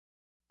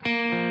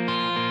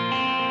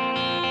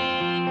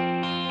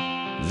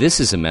This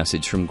is a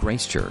message from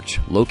Grace Church,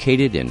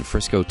 located in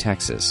Frisco,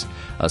 Texas,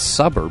 a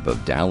suburb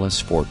of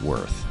Dallas-Fort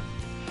Worth.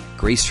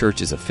 Grace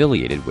Church is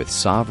affiliated with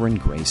Sovereign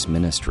Grace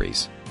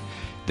Ministries.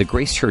 The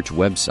Grace Church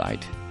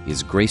website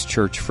is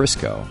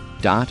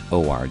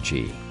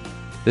gracechurchfrisco.org.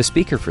 The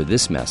speaker for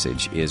this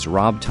message is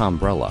Rob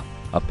Tombrella,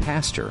 a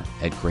pastor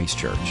at Grace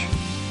Church.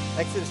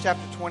 Exodus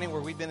chapter 20, where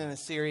we've been in a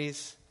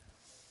series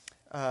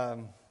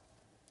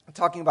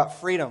talking about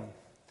freedom.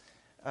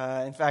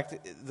 In fact,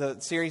 the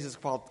series is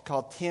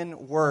called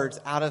 10 Words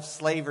Out of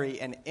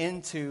Slavery and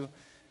Into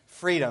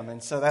Freedom.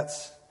 And so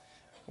that's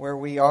where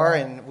we are.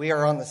 And we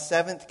are on the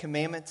 7th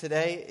commandment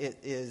today. It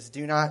is,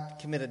 do not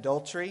commit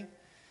adultery.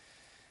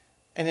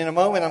 And in a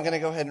moment, I'm going to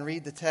go ahead and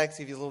read the text,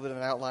 give you a little bit of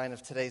an outline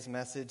of today's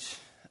message.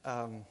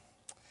 But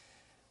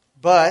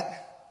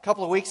a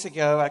couple of weeks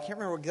ago, I can't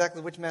remember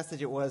exactly which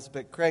message it was,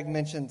 but Craig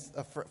mentioned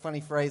a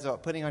funny phrase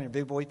about putting on your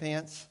big boy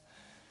pants.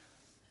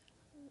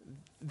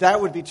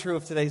 That would be true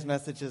of today's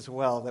message as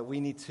well, that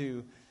we need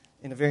to,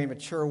 in a very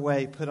mature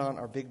way, put on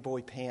our big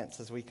boy pants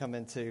as we come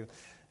into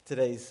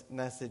today's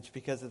message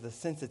because of the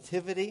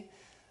sensitivity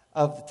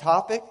of the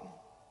topic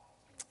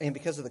and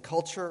because of the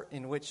culture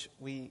in which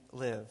we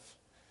live.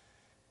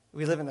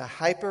 We live in a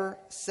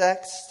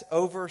hyper-sexed,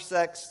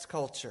 over-sexed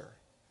culture.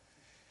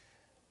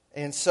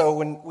 And so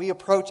when we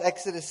approach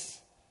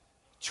Exodus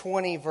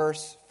 20,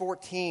 verse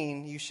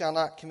 14, you shall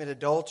not commit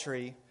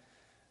adultery,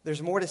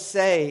 there's more to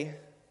say,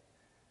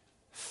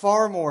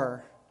 far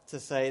more to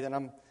say than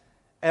I'm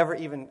ever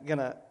even going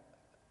to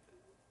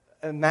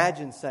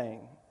imagine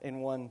saying in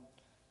one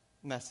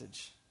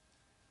message.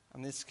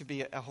 This could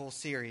be a whole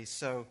series.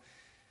 So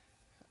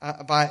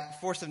by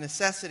force of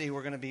necessity,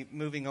 we're going to be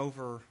moving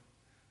over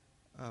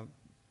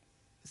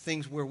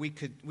things where we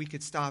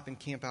could stop and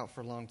camp out for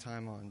a long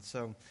time on.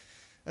 So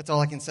that's all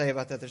I can say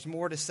about that. There's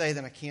more to say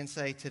than I can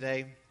say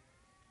today.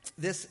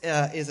 This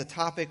is a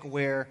topic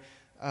where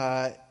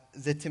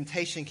the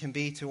temptation can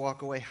be to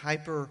walk away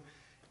hyper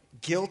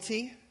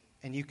guilty,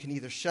 and you can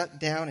either shut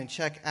down and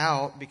check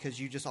out because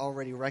you just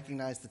already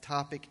recognize the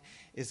topic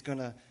is going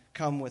to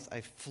come with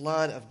a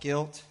flood of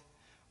guilt,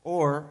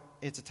 or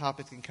it's a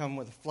topic that can come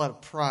with a flood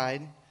of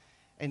pride.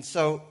 And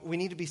so we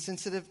need to be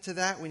sensitive to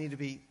that. We need to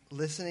be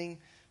listening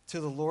to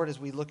the Lord as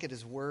we look at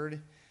His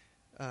Word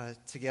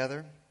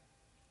together.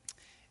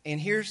 And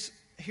here's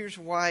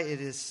why it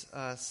is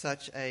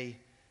such a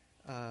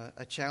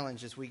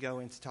challenge as we go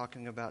into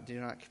talking about do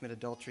not commit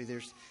adultery.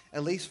 There's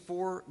at least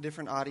 4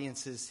 different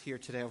audiences here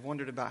today. I've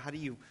wondered about how do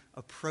you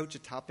approach a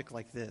topic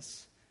like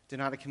this, do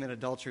not commit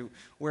adultery,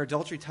 where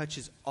adultery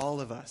touches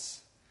all of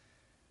us.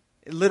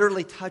 It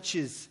literally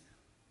touches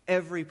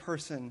every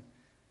person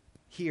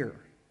here.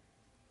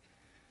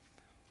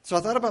 So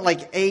I thought about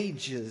like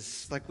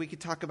ages, like we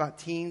could talk about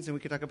teens and we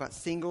could talk about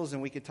singles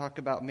and we could talk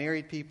about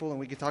married people and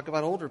we could talk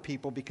about older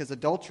people because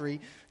adultery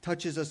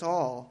touches us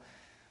all.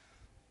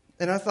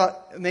 And I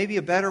thought maybe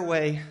a better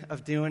way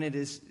of doing it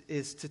is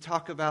to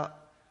talk about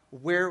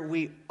where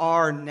we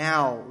are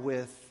now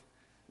with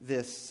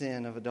this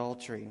sin of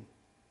adultery.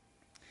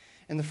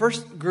 And the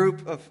first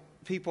group of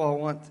people I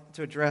want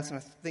to address, and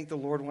I think the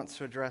Lord wants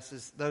to address,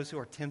 is those who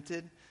are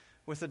tempted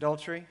with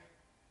adultery.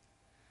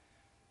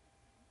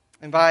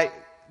 And by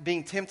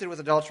being tempted with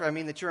adultery, I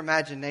mean that your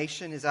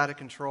imagination is out of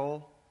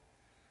control.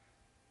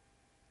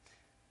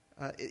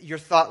 Your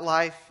thought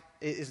life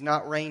is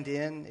not reined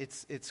in.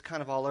 It's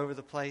kind of all over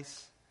the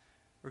place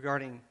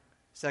regarding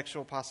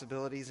sexual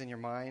possibilities in your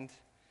mind.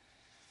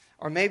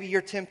 Or maybe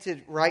you're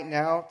tempted right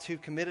now to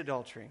commit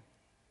adultery.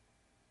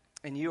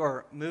 And you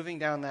are moving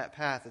down that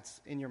path.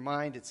 It's in your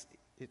mind. It's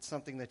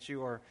something that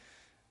you are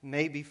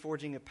maybe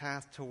forging a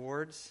path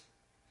towards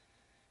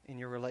in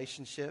your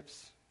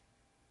relationships.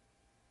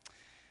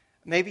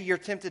 Maybe you're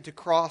tempted to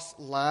cross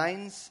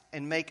lines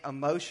and make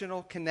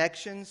emotional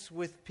connections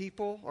with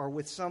people or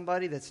with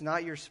somebody that's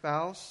not your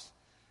spouse.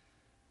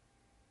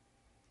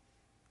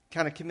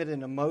 Kind of commit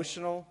an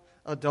emotional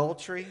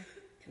adultery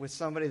with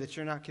somebody that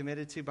you're not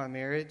committed to by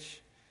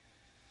marriage.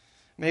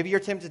 Maybe you're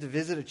tempted to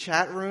visit a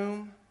chat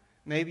room.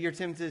 Maybe you're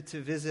tempted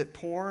to visit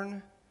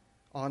porn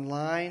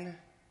online.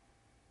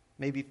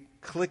 Maybe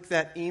click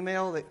that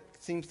email that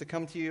seems to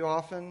come to you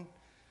often.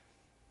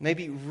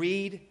 Maybe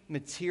read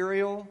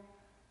material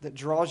that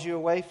draws you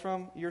away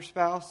from your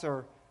spouse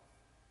or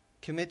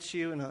commits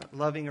you in a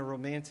loving or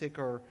romantic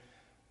or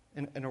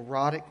an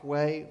erotic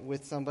way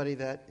with somebody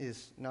that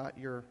is not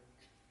your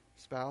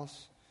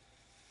spouse.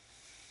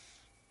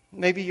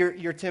 Maybe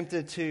you're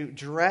tempted to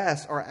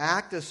dress or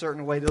act a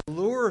certain way to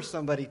lure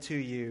somebody to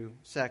you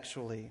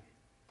sexually.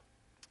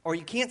 Or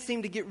you can't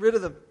seem to get rid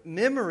of the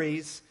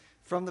memories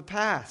from the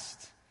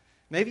past.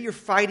 Maybe you're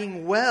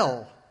fighting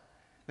well.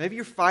 Maybe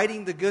you're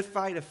fighting the good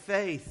fight of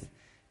faith.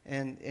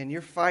 And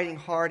you're fighting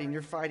hard and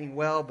you're fighting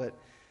well, but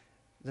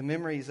the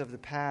memories of the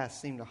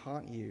past seem to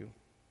haunt you.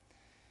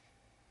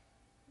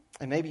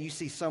 And maybe you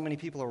see so many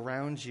people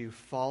around you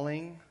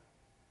falling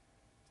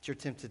that you're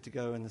tempted to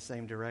go in the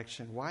same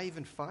direction. Why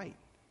even fight?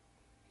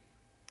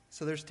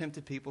 So there's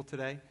tempted people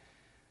today.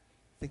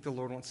 I think the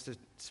Lord wants to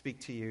speak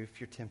to you if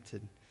you're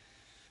tempted.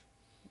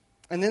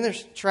 And then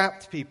there's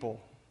trapped people.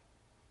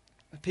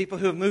 People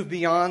who have moved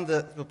beyond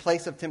the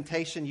place of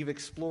temptation. You've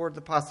explored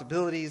the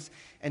possibilities,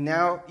 and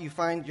now you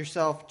find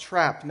yourself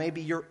trapped.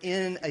 Maybe you're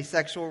in a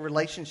sexual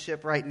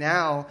relationship right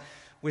now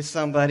with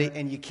somebody,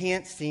 and you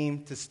can't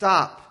seem to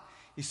stop.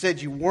 You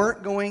said you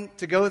weren't going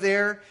to go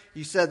there.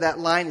 You said that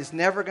line is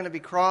never going to be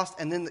crossed,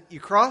 and then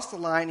you crossed the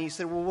line, and you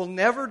said, well, we'll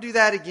never do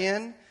that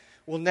again.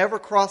 We'll never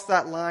cross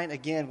that line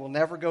again. We'll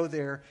never go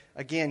there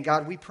again.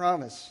 God, we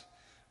promise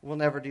we'll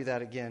never do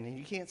that again. And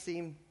you can't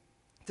seem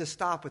to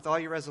stop with all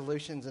your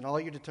resolutions and all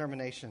your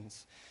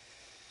determinations.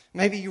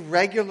 Maybe you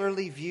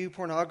regularly view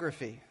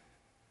pornography.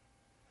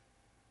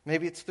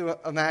 Maybe it's through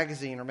a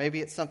magazine, or maybe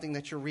it's something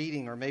that you're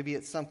reading, or maybe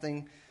it's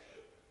something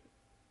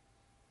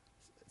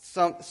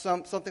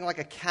like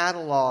a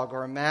catalog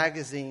or a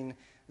magazine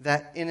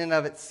that in and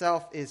of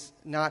itself is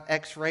not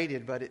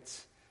X-rated, but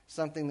it's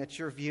something that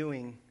you're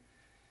viewing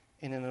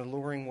in an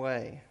alluring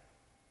way.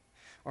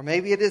 Or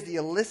maybe it is the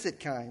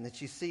illicit kind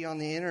that you see on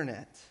the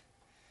internet.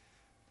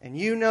 And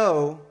you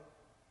know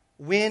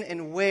when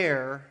and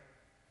where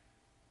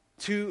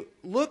to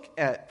look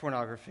at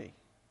pornography.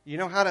 You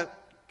know how to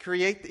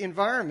create the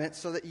environment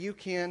so that you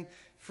can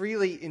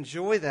freely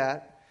enjoy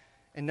that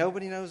and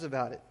nobody knows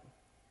about it.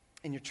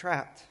 And you're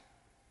trapped.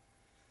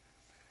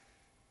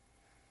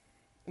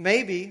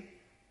 Maybe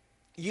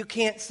you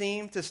can't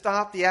seem to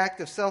stop the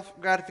act of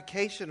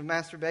self-gratification of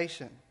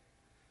masturbation.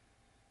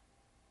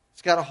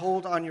 It's got a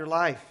hold on your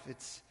life.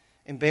 It's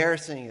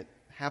embarrassing. It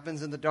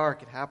happens in the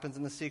dark. It happens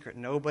in the secret.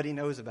 Nobody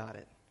knows about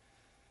it.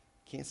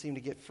 Can't seem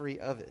to get free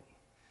of it.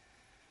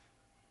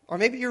 Or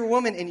maybe you're a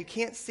woman and you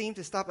can't seem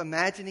to stop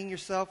imagining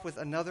yourself with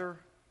another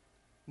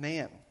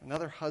man,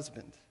 another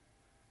husband.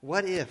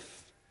 What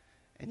if?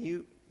 And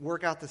you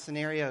work out the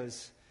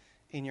scenarios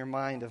in your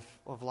mind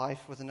of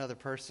life with another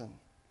person.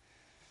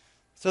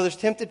 So there's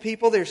tempted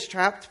people, there's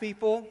trapped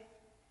people.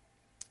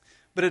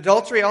 But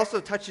adultery also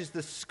touches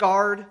the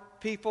scarred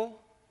people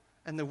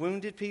and the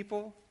wounded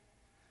people.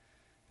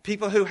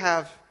 People who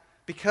have,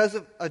 because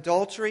of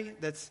adultery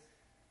that's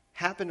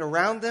happened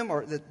around them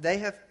or that they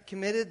have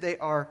committed, they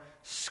are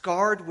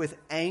scarred with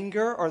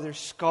anger, or they're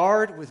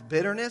scarred with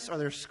bitterness, or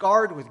they're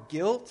scarred with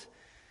guilt.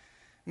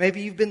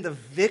 Maybe you've been the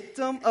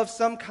victim of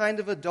some kind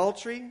of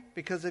adultery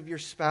because of your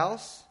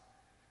spouse,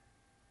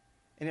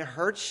 and it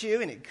hurts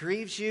you, and it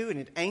grieves you, and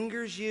it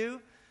angers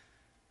you.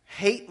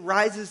 Hate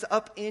rises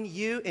up in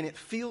you, and it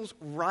feels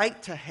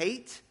right to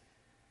hate.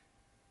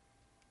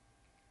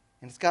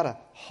 And it's got a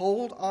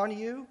hold on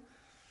you.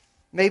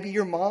 Maybe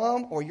your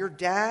mom or your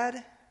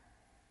dad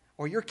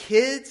or your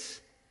kids,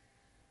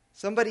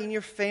 somebody in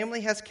your family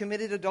has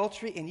committed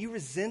adultery and you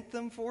resent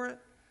them for it.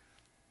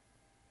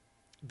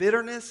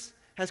 Bitterness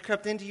has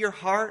crept into your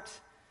heart.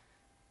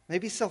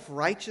 Maybe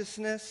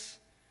self-righteousness.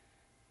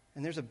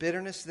 And there's a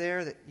bitterness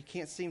there that you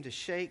can't seem to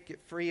shake, get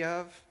free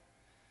of.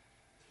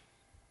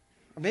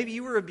 Or maybe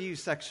you were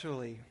abused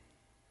sexually.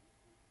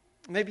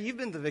 Maybe you've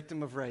been the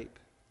victim of rape.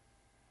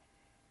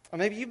 Or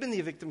maybe you've been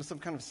the victim of some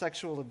kind of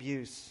sexual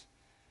abuse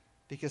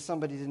because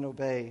somebody didn't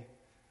obey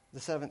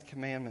the seventh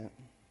commandment.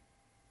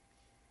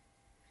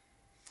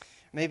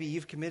 Maybe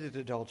you've committed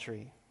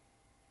adultery,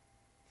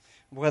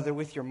 whether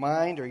with your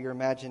mind or your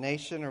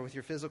imagination or with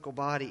your physical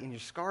body, and you're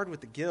scarred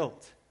with the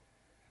guilt.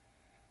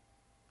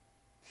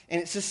 And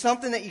it's just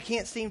something that you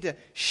can't seem to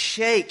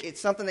shake.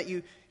 It's something that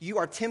you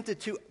are tempted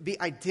to be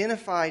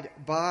identified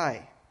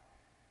by.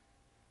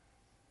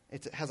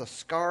 It has a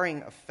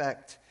scarring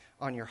effect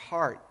on your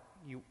heart.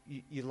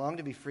 You long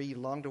to be free, you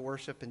long to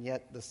worship, and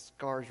yet the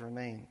scars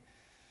remain.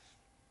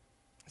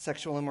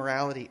 Sexual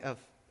immorality of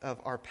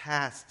our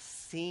past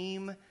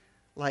seem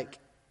like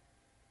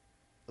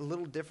a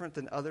little different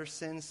than other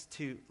sins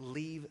to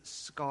leave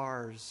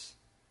scars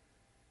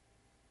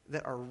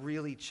that are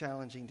really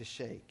challenging to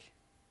shake.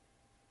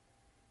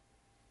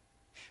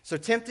 So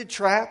tempted,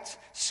 trapped,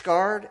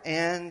 scarred,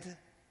 and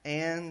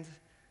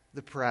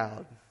the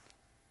proud.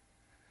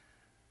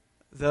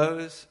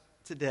 Those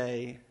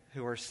today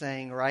who are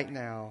saying right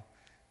now,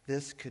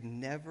 this could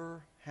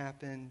never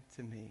happen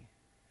to me.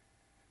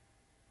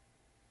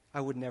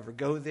 I would never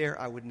go there.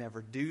 I would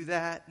never do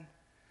that.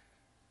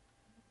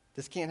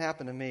 This can't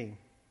happen to me.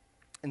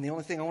 And the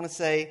only thing I want to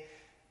say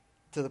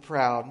to the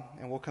proud,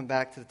 and we'll come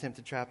back to the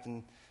tempted, trapped,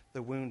 and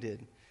the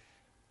wounded,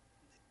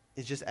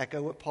 is just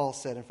echo what Paul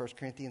said in 1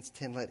 Corinthians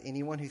 10. Let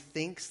anyone who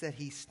thinks that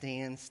he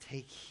stands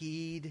take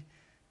heed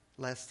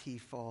lest he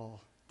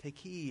fall. Take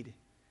heed.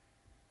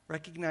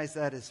 Recognize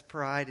that as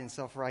pride and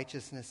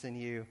self-righteousness in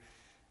you,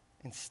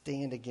 and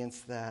stand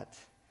against that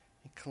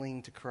and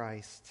cling to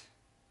Christ.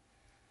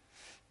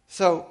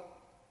 So,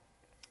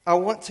 I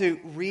want to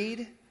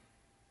read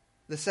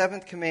the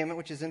seventh commandment,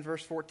 which is in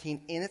verse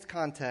 14, in its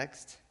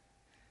context,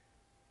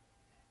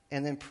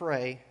 and then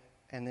pray,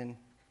 and then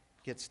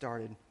get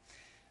started.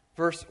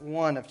 Verse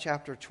 1 of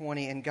chapter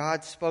 20, and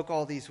God spoke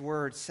all these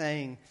words,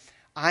 saying,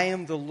 I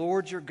am the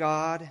Lord your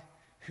God,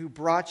 who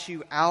brought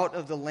you out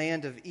of the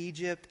land of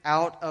Egypt,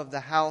 out of the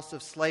house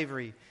of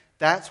slavery.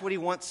 That's what he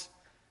wants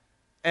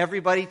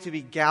Everybody to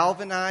be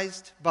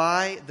galvanized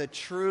by the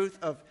truth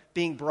of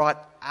being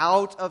brought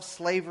out of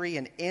slavery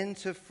and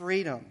into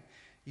freedom.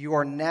 You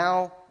are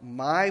now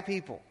my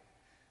people.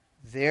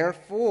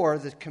 Therefore,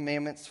 the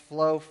commandments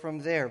flow from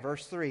there.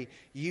 Verse 3,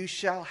 you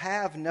shall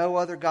have no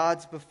other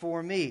gods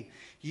before me.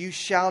 You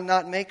shall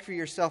not make for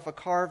yourself a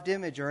carved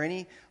image or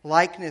any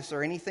likeness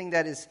or anything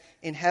that is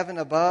in heaven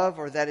above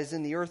or that is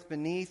in the earth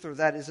beneath or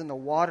that is in the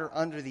water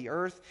under the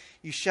earth.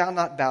 You shall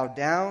not bow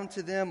down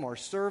to them or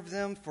serve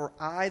them, for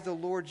I, the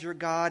Lord your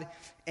God,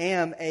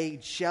 am a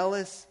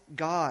jealous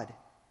God,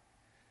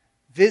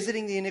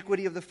 visiting the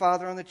iniquity of the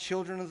father on the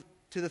children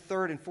to the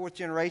third and fourth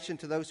generation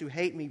to those who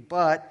hate me,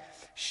 but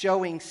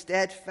showing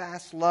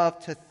steadfast love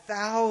to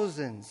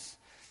thousands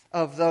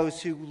of those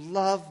who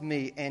love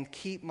me and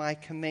keep my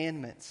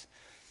commandments.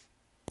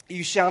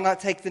 You shall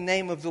not take the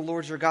name of the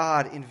Lord your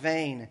God in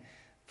vain,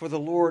 for the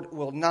Lord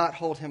will not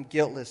hold him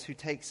guiltless who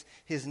takes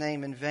his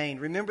name in vain.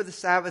 Remember the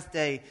Sabbath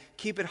day,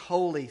 keep it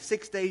holy.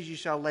 6 days you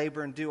shall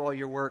labor and do all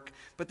your work,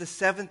 but the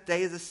seventh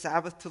day is a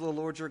Sabbath to the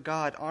Lord your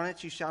God. On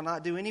it you shall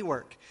not do any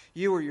work,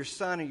 you or your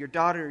son or your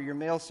daughter or your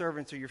male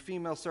servants or your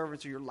female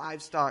servants or your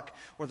livestock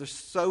or the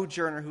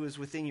sojourner who is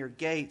within your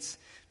gates.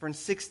 For in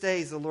 6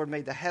 days the Lord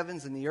made the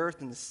heavens and the earth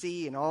and the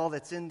sea and all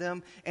that's in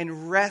them,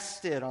 and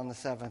rested on the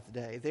seventh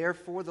day.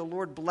 Therefore the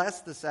Lord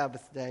blessed the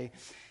Sabbath day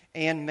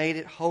and made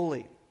it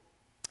holy.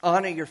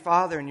 Honor your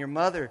father and your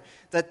mother,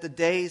 that the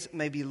days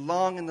may be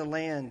long in the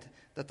land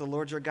that the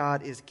Lord your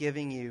God is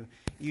giving you.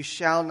 You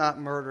shall not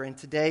murder. And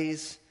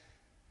today's,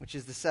 which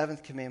is the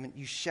seventh commandment,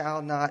 you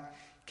shall not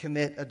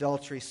commit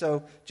adultery.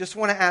 So just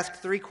want to ask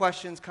 3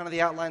 questions, kind of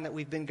the outline that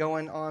we've been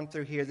going on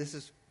through here. This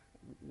is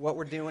what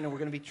we're doing, and we're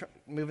going to be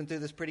moving through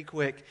this pretty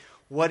quick.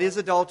 What is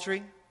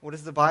adultery? What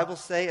does the Bible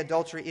say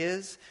adultery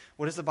is?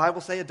 What does the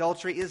Bible say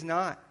adultery is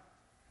not?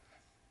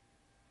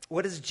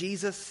 What does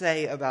Jesus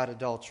say about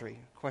adultery?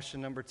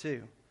 Question number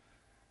 2.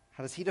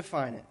 How does he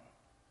define it?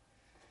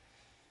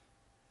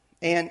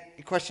 And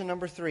question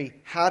number 3,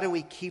 how do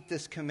we keep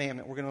this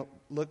commandment? We're going to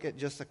look at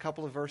just a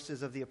couple of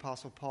verses of the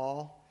Apostle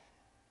Paul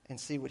and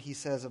see what he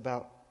says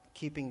about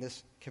keeping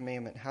this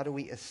commandment. How do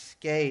we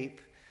escape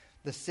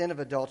the sin of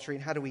adultery,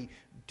 and how do we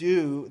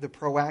do the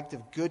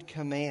proactive good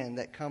command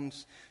that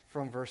comes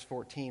from verse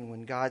 14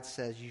 when God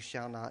says you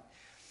shall not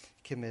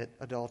commit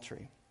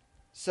adultery?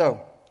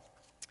 So,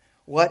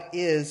 what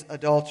is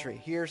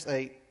adultery? Here's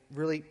a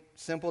really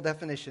simple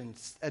definition.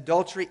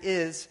 Adultery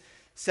is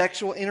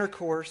sexual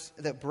intercourse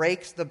that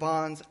breaks the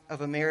bonds of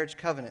a marriage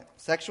covenant.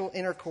 Sexual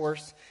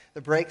intercourse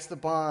that breaks the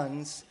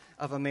bonds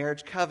of a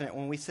marriage covenant.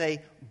 When we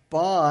say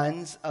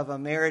bonds of a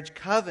marriage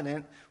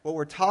covenant, what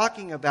we're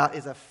talking about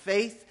is a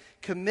faith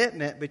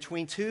commitment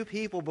between 2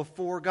 people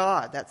before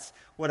God. That's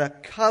what a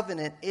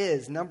covenant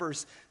is.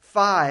 Numbers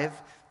 5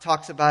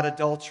 talks about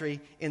adultery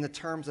in the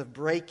terms of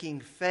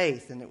breaking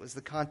faith, and it was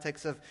the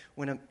context of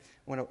when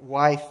a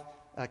wife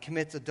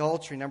commits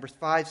adultery. Numbers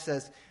 5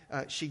 says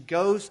she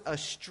goes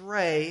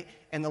astray,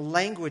 and the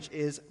language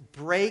is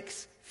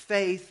breaks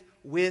faith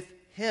with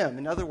him.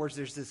 In other words,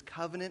 there's this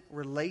covenant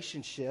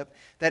relationship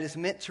that is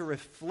meant to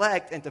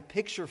reflect and to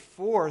picture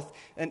forth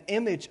an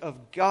image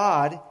of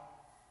God,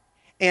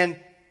 and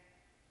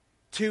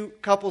 2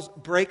 couples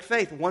break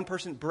faith. One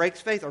person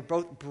breaks faith, or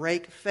both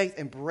break faith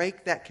and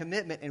break that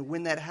commitment. And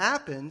when that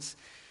happens,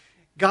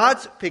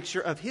 God's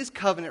picture of his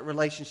covenant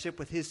relationship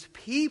with his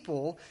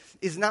people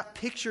is not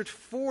pictured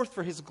forth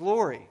for his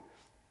glory.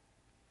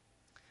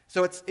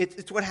 So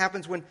it's what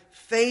happens when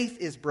faith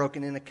is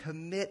broken and a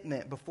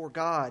commitment before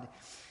God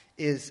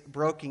is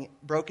broken.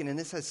 And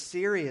this has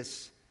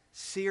serious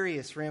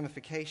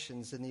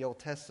ramifications in the Old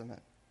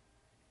Testament.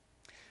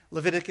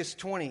 Leviticus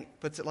 20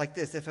 puts it like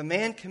this: if a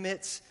man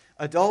commits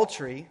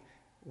adultery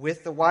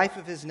with the wife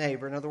of his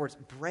neighbor, in other words,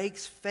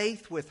 breaks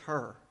faith with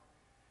her,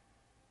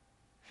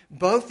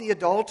 both the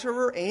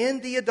adulterer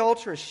and the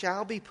adulteress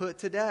shall be put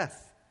to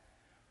death.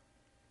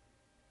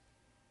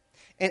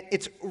 And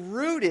it's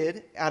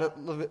rooted out of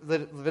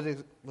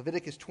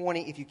Leviticus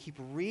 20. If you keep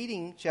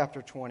reading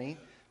chapter 20,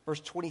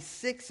 verse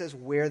 26 says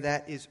where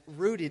that is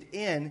rooted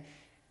in.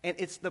 And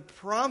it's the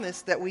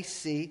promise that we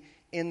see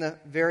in the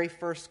very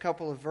first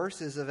couple of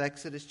verses of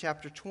Exodus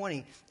chapter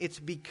 20. It's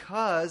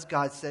because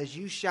God says,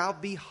 you shall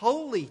be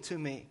holy to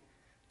me.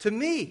 To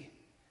me.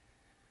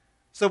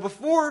 So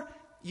before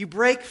you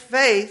break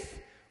faith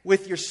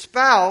with your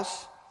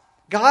spouse,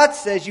 God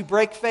says you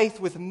break faith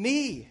with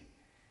me.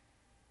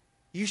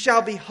 You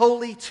shall be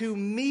holy to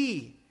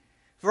me.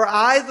 For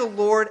I, the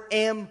Lord,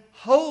 am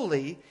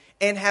holy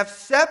and have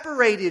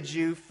separated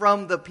you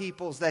from the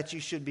peoples that you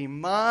should be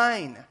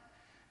mine.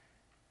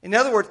 In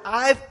other words,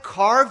 I've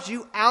carved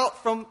you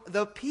out from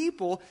the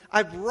people.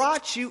 I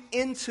brought you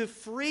into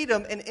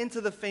freedom and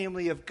into the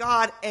family of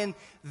God. And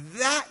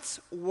that's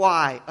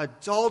why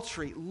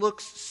adultery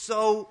looks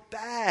so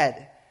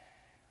bad.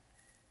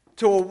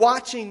 To a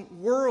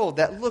watching world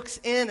that looks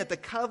in at the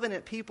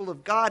covenant people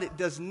of God, it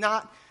does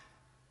not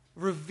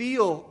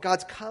reveal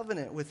God's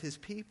covenant with his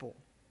people.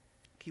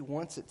 He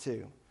wants it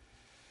to.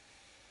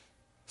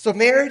 So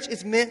marriage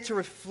is meant to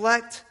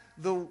reflect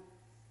the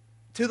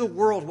to the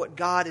world what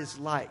God is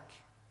like.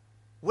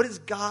 What is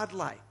God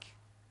like?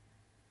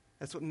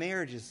 That's what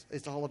marriage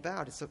is all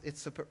about.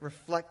 It's to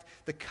reflect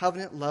the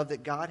covenant love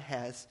that God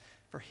has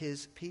for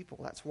His people.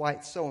 That's why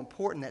it's so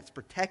important. That's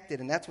protected,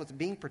 and that's what's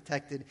being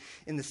protected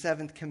in the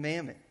seventh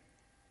commandment.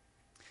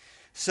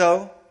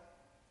 So,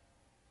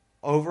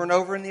 over and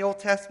over in the Old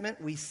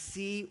Testament, we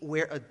see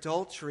where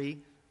adultery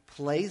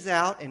plays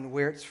out and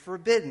where it's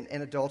forbidden.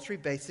 And adultery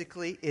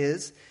basically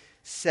is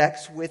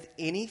sex with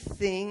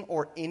anything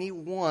or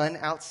anyone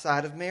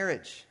outside of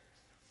marriage.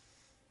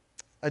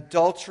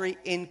 Adultery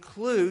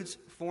includes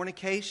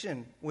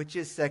fornication, which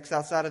is sex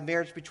outside of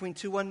marriage between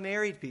two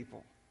unmarried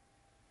people.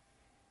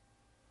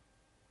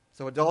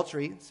 So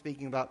adultery,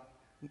 speaking about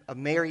a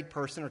married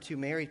person or two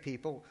married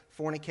people.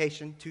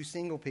 Fornication, two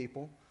single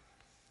people.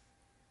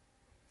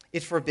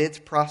 It forbids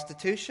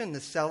prostitution, the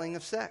selling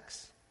of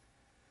sex.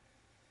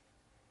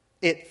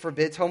 It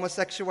forbids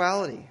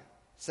homosexuality,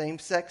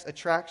 same-sex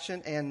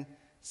attraction, and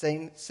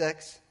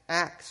same-sex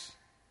acts.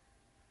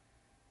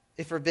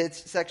 It forbids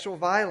sexual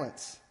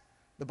violence.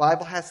 The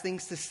Bible has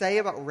things to say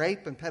about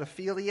rape and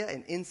pedophilia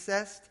and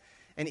incest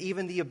and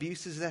even the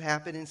abuses that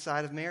happen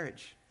inside of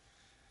marriage.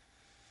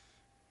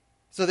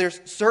 So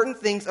there's certain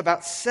things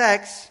about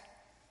sex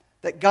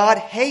that God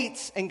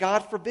hates and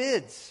God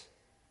forbids.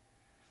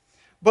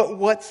 But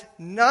what's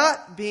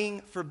not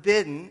being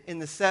forbidden in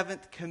the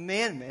seventh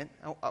commandment,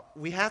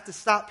 we have to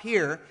stop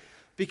here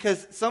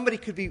because somebody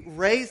could be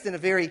raised in a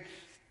very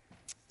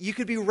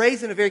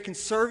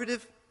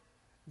conservative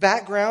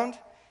background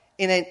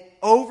in an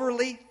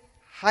overly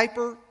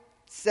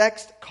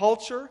hyper-sexed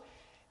culture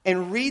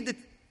and read the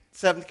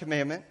seventh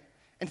commandment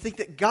and think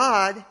that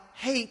God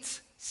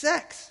hates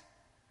sex.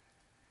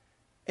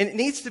 And it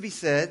needs to be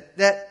said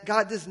that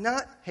God does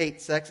not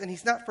hate sex, and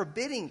He's not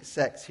forbidding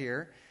sex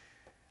here,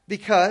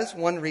 because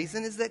one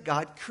reason is that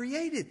God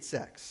created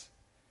sex.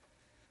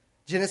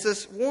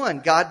 Genesis 1,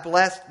 God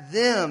blessed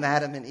them,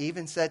 Adam and Eve,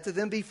 and said to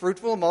them, "Be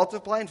fruitful and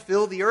multiply and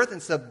fill the earth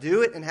and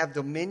subdue it and have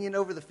dominion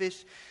over the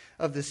fish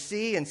of the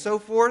sea," and so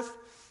forth.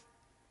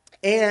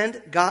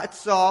 And God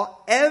saw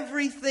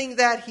everything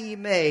that He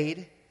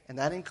made, and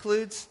that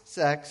includes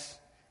sex,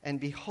 and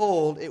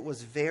behold, it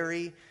was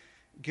very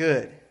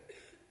good.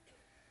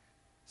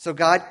 So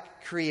God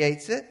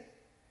creates it.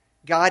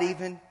 God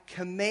even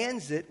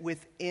commands it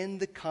within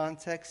the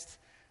context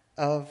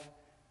of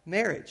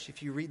marriage.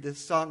 If you read the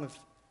Song of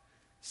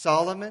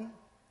Solomon,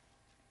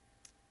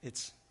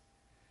 it's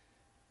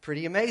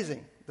pretty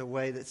amazing the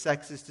way that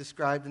sex is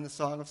described in the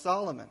Song of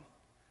Solomon.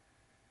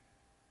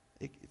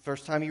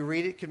 First time you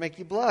read it, it could make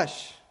you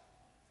blush.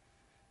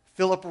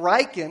 Philip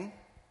Ryken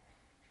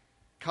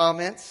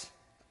comments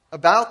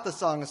about the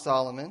Song of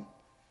Solomon.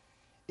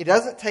 It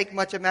doesn't take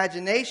much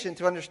imagination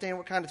to understand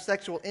what kind of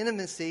sexual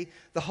intimacy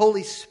the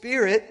Holy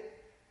Spirit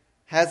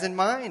has in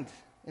mind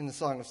in the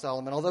Song of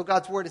Solomon. Although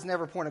God's word is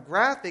never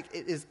pornographic,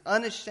 it is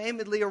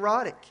unashamedly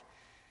erotic.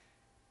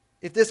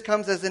 If this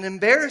comes as an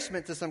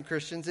embarrassment to some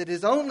Christians, it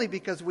is only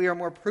because we are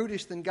more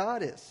prudish than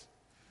God is.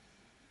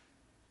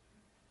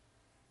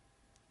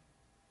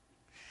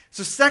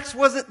 So sex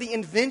wasn't the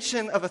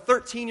invention of a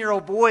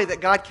 13-year-old boy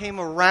that God came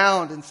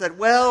around and said,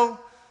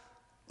 well,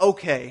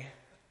 okay.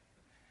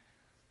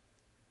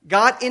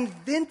 God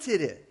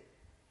invented it.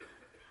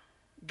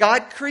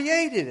 God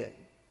created it.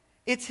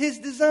 It's His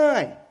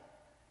design.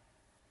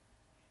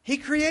 He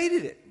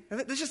created it.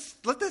 Let's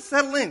just let that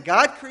settle in.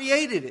 God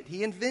created it.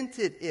 He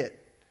invented it.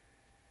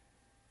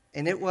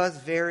 And it was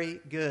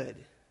very good.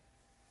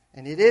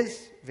 And it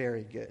is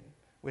very good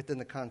within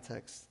the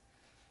context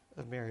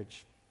of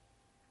marriage.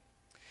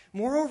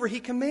 Moreover, He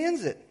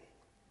commands it.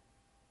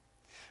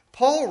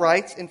 Paul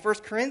writes in 1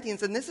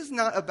 Corinthians, and this is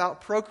not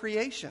about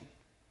procreation.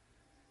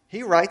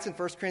 He writes in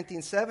 1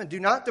 Corinthians 7, "Do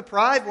not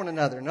deprive one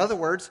another." In other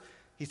words,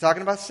 he's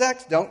talking about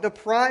sex. Don't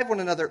deprive one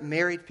another,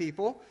 married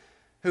people,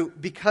 who,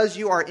 because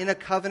you are in a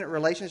covenant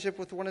relationship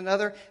with one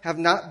another, have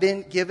not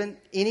been given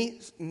any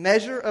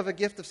measure of a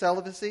gift of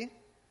celibacy,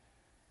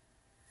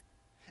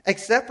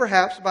 except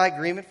perhaps by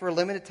agreement for a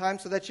limited time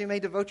so that you may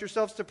devote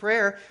yourselves to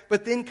prayer,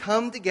 but then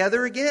come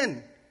together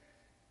again.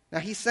 Now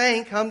he's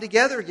saying come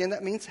together again.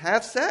 That means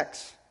have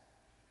sex,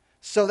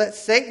 so that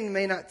Satan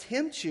may not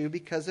tempt you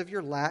because of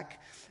your lack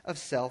of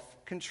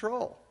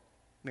self-control.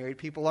 Married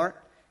people aren't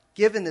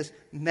given this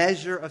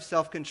measure of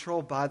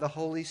self-control by the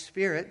Holy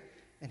Spirit.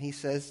 And he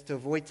says to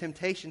avoid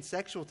temptation,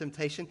 sexual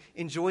temptation,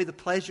 enjoy the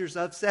pleasures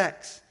of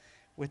sex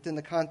within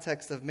the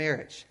context of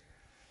marriage.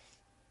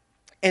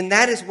 And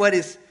that is what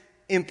is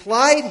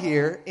implied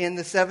here in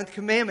the seventh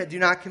commandment, do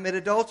not commit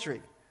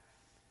adultery.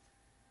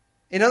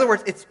 In other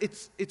words,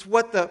 it's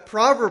what the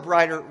proverb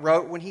writer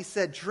wrote when he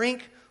said,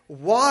 drink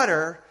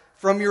water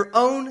from your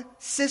own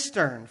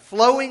cistern,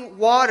 flowing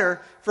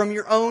water from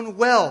your own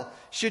well.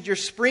 Should your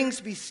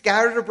springs be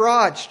scattered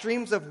abroad,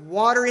 streams of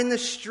water in the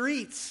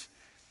streets,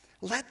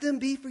 let them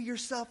be for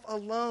yourself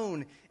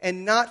alone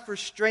and not for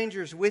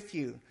strangers with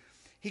you.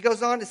 He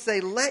goes on to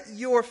say, let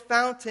your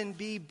fountain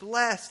be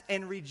blessed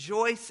and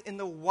rejoice in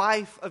the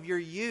wife of your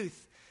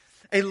youth.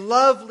 A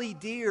lovely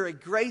deer, a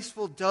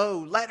graceful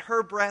doe, let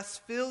her breasts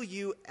fill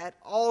you at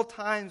all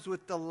times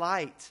with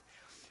delight.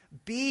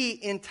 Be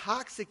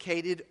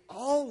intoxicated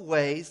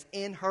always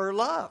in her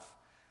love.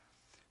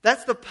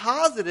 That's the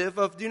positive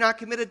of do not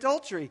commit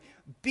adultery.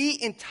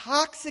 Be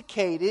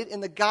intoxicated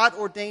in the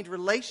God-ordained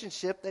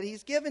relationship that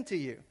He's given to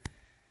you.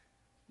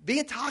 Be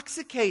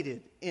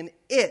intoxicated in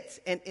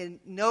it and in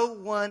no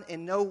one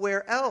and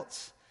nowhere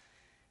else.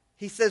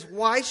 He says,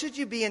 why should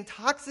you be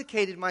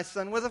intoxicated, my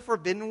son, with a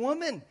forbidden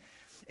woman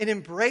and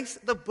embrace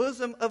the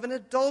bosom of an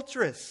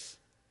adulteress?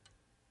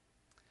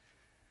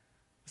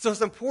 So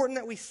it's important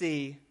that we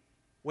see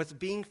what's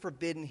being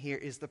forbidden here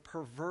is the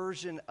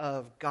perversion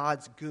of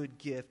God's good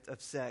gift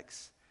of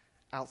sex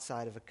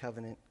outside of a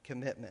covenant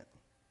commitment.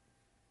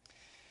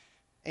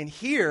 And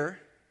here,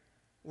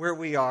 where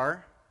we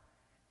are,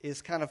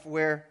 is kind of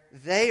where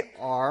they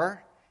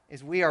are,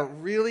 is we are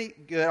really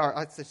good, or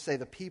I should say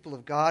the people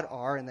of God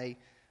are, and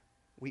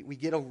we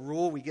get a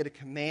rule, we get a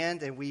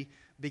command, and we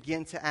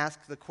begin to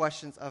ask the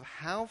questions of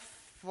how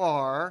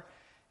far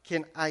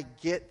can I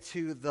get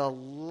to the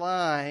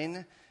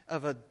line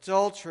of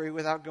adultery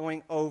without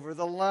going over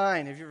the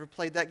line. Have you ever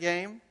played that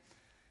game?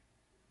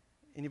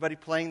 Anybody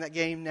playing that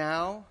game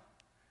now?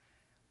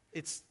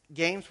 It's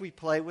games we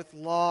play with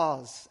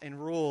laws and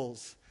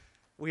rules.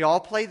 We all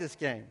play this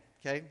game,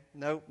 okay?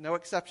 No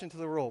exception to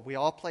the rule. We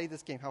all play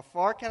this game. How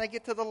far can I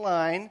get to the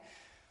line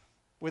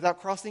without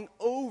crossing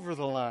over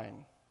the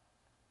line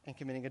and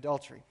committing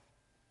adultery?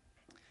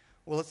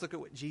 Well, let's look at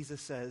what Jesus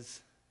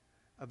says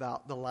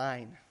about the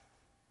line.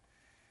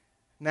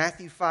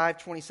 Matthew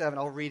 5:27,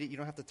 I'll read it. You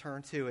don't have to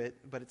turn to it,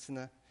 but it's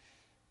in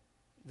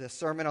the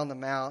Sermon on the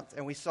Mount.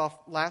 And we saw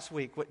last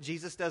week what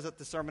Jesus does at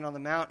the Sermon on the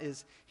Mount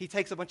is He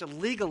takes a bunch of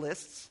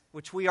legalists,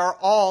 which we are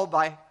all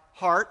by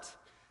heart,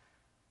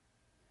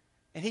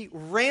 and He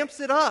ramps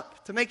it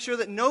up to make sure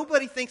that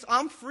nobody thinks,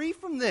 I'm free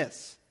from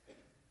this.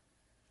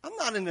 I'm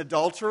not an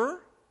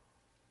adulterer.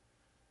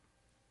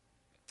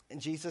 And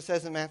Jesus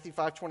says in Matthew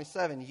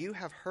 5:27, you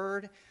have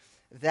heard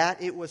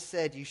that it was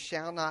said, you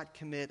shall not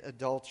commit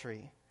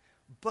adultery.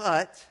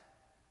 But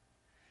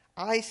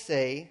I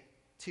say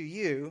to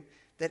you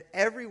that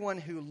everyone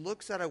who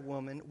looks at a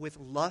woman with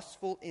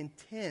lustful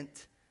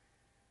intent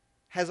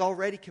has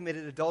already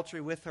committed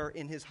adultery with her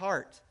in his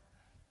heart.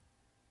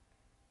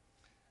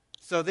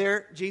 So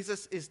there,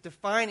 Jesus is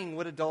defining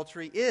what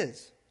adultery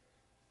is.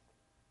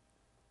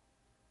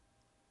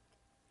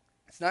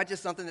 It's not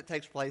just something that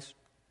takes place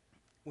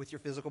with your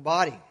physical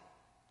body.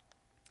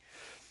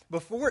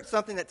 Before it's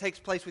something that takes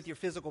place with your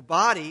physical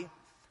body,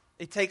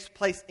 it takes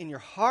place in your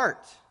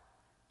heart.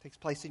 It takes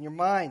place in your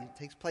mind. It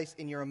takes place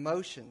in your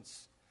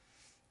emotions.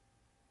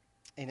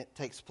 And it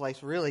takes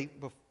place really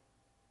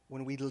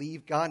when we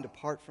leave God and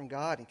depart from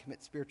God and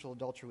commit spiritual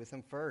adultery with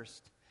Him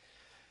first.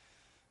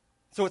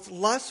 So it's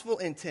lustful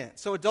intent.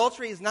 So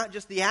adultery is not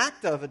just the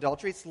act of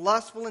adultery, it's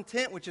lustful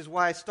intent, which is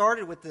why I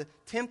started with the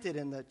tempted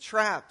and the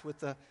trapped, with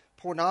the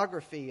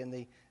pornography and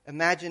the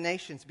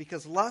imaginations.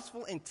 Because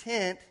lustful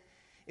intent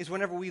is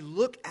whenever we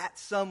look at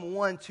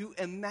someone to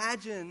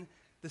imagine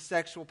the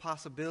sexual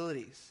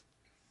possibilities.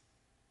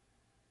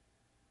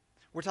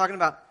 We're talking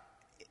about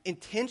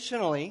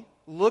intentionally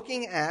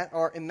looking at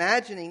or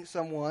imagining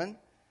someone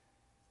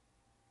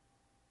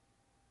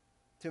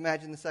to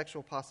imagine the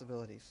sexual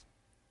possibilities.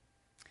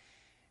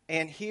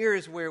 And here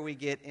is where we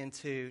get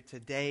into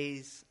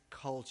today's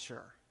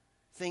culture.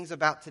 Things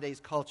about today's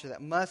culture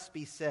that must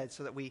be said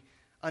so that we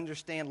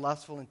understand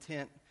lustful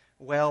intent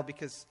well,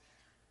 because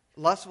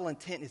lustful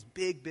intent is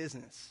big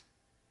business.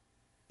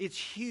 It's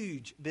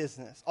huge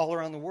business all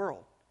around the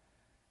world.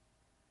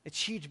 It's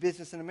huge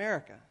business in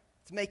America.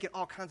 It's making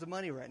all kinds of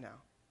money right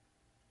now.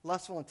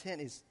 Lustful intent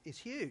is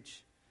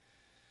huge.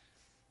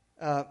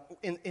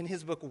 In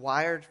his book,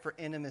 Wired for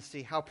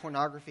Intimacy, How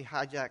Pornography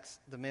Hijacks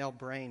the Male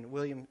Brain,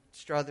 William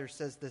Struthers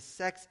says the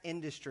sex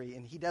industry,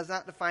 and he does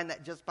not define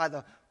that just by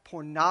the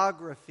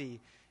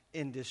pornography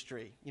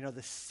industry,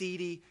 the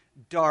seedy,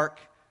 dark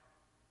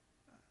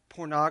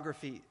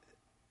pornography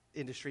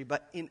industry,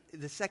 but in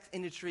the sex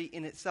industry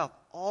in itself,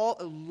 all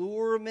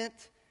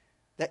allurement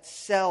that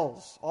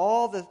sells,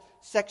 all the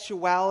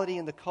sexuality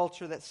in the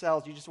culture that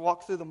sells. You just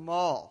walk through the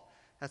mall.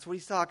 That's what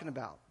he's talking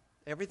about.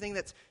 Everything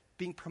that's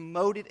being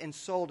promoted and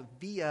sold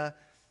via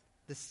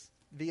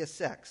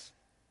sex.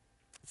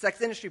 The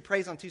sex industry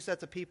preys on two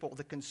sets of people: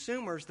 the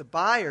consumers, the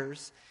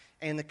buyers,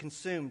 and the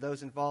consumed,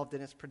 those involved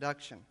in its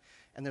production.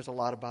 And there's a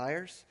lot of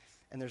buyers,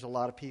 and there's a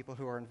lot of people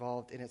who are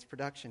involved in its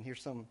production.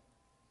 Here's some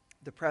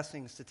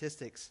depressing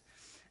statistics.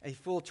 A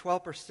full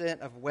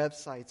 12% of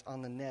websites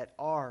on the net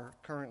are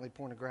currently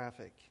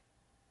pornographic.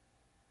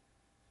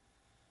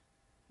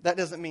 That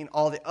doesn't mean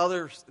all the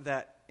others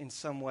that in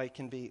some way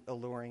can be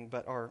alluring,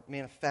 but are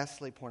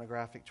manifestly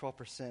pornographic,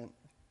 12%.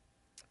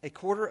 A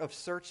quarter of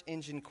search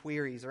engine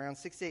queries, around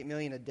 68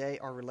 million a day,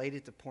 are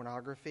related to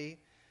pornography.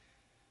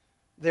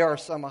 There are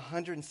some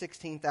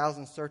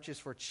 116,000 searches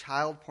for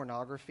child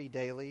pornography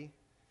daily.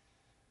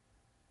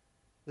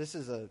 This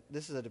is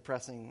a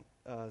depressing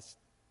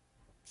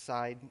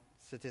side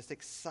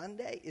statistic,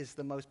 Sunday is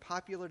the most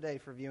popular day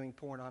for viewing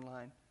porn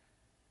online.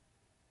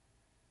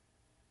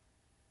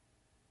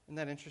 Isn't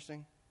that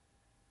interesting?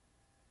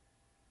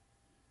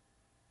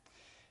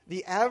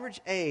 The average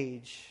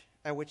age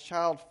at which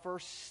child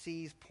first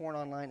sees porn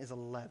online is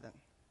 11.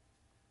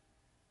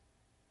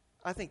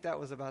 I think that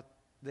was about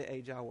the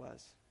age I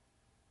was.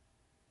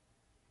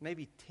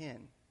 Maybe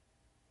 10.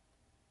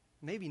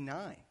 Maybe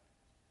 9.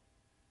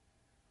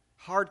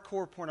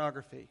 Hardcore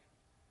pornography.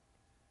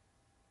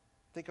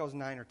 I think I was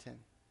 9 or 10.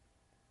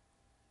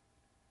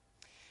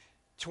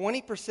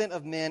 20%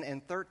 of men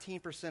and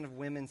 13% of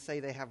women say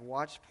they have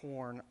watched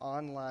porn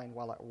online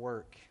while at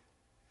work.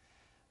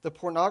 The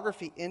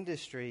pornography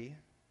industry,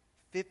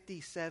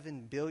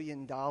 $57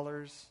 billion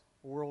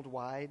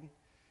worldwide,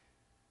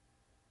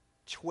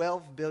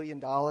 $12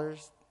 billion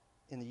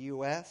in the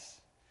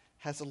U.S.,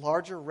 has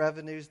larger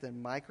revenues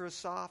than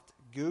Microsoft,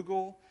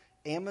 Google,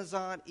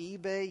 Amazon,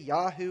 eBay,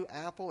 Yahoo,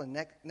 Apple, and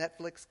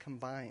Netflix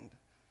combined.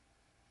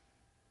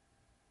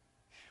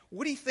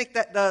 What do you think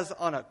that does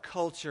on a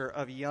culture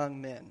of young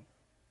men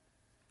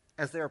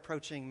as they're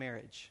approaching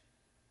marriage?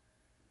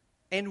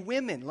 And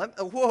women.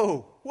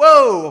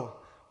 Whoa.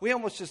 We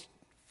almost just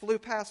flew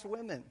past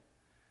women.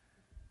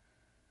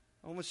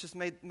 Almost just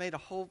made a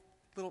whole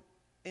little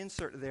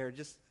insert there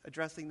just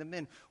addressing the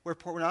men. Where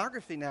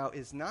pornography now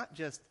is not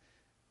just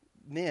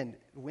men.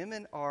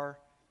 Women are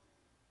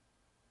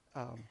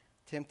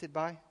tempted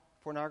by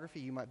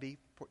pornography. You might be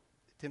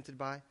tempted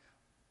by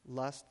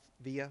lust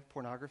via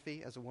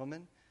pornography as a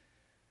woman.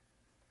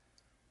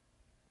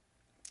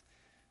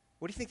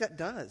 What do you think that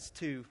does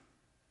to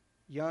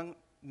young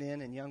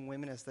men and young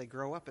women as they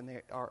grow up and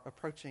they are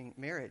approaching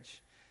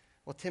marriage?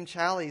 Well, Tim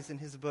Challies, in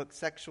his book,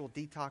 Sexual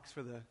Detox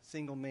for the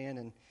Single Man,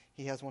 and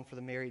he has one for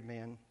the married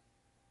man,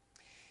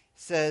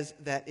 says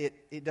that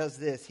it does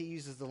this. He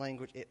uses the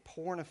language, it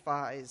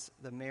pornifies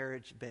the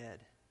marriage bed.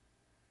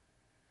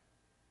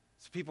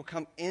 So people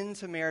come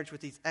into marriage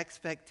with these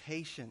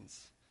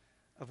expectations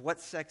of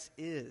what sex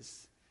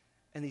is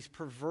and these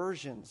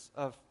perversions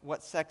of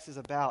what sex is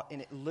about,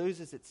 and it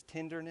loses its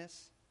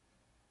tenderness,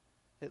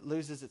 it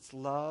loses its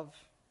love,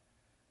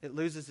 it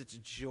loses its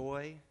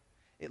joy,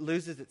 it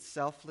loses its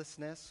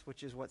selflessness,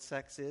 which is what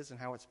sex is and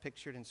how it's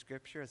pictured in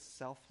Scripture as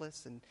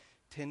selfless and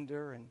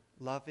tender and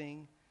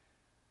loving.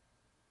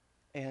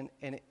 And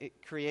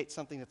it creates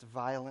something that's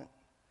violent,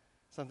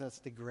 something that's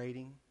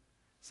degrading,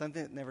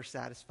 something that never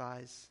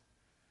satisfies,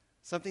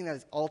 something that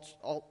is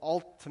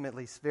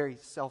ultimately very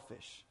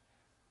selfish.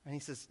 And he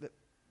says that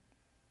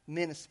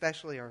men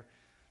especially are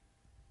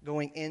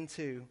going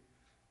into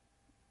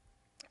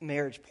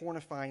marriage,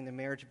 pornifying the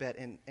marriage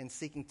bed and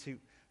seeking to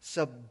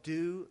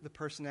subdue the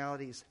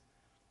personalities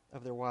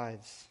of their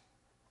wives.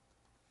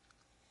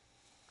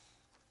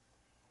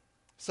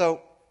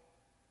 So,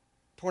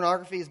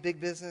 pornography is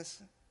big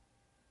business.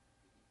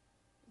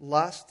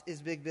 Lust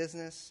is big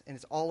business, and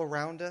it's all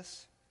around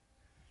us.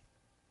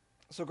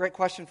 So, a great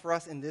question for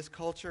us in this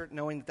culture,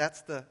 knowing that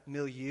that's the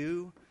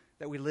milieu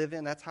that we live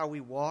in, that's how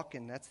we walk,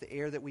 and that's the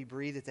air that we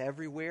breathe. It's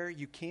everywhere.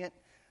 You can't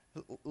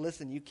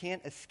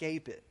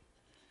escape it.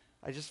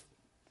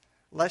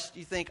 Lest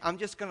you think, I'm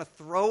just going to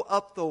throw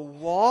up the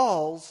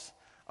walls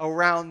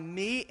around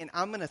me, and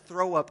I'm going to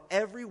throw up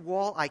every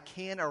wall I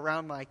can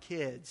around my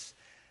kids.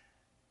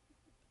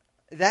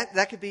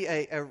 That could be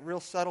a real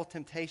subtle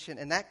temptation,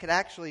 and that could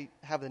actually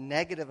have a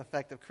negative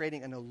effect of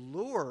creating an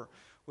allure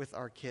with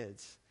our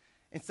kids.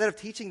 Instead of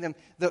teaching them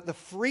the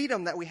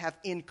freedom that we have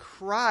in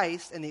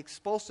Christ and the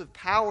expulsive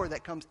power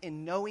that comes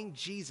in knowing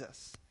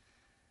Jesus,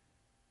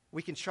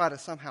 we can try to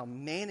somehow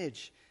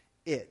manage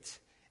it.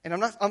 And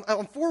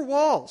I'm for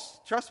walls.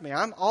 Trust me,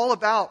 I'm all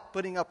about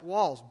putting up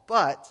walls.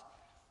 But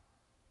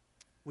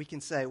we can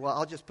say, well,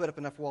 I'll just put up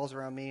enough walls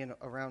around me and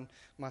around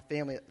my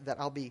family that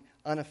I'll be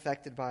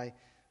unaffected by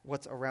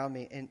what's around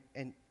me.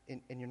 And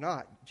you're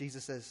not.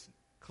 Jesus says,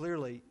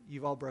 clearly,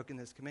 you've all broken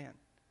this command.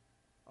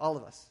 All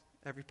of us.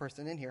 Every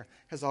person in here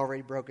has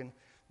already broken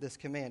this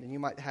command. And you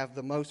might have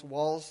the most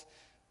walls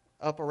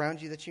up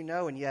around you that you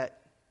know, and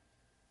yet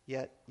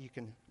you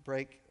can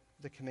break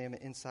the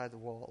commandment inside the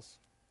walls.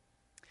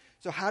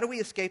 So how do we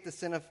escape the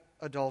sin of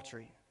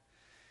adultery?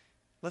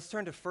 Let's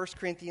turn to 1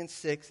 Corinthians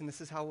 6, and this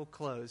is how we'll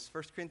close.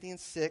 1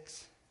 Corinthians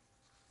 6.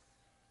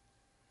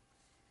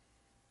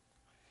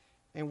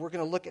 And we're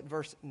going to look at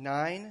verse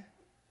 9.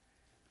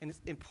 And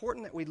it's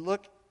important that we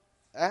look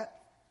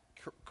at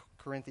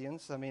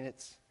Corinthians. I mean,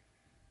 it's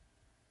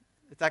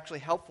actually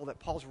helpful that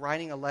Paul's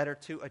writing a letter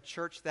to a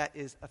church that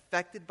is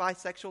affected by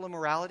sexual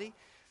immorality,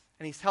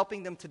 and he's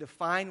helping them to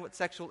define what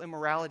sexual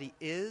immorality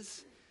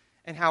is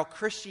and how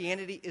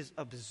Christianity is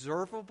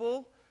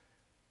observable,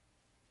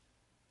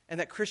 and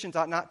that Christians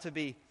ought not to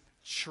be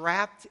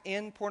trapped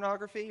in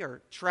pornography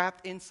or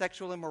trapped in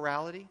sexual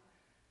immorality.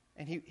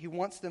 And he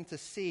wants them to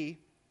see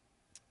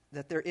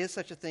that there is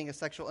such a thing as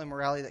sexual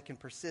immorality that can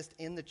persist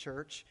in the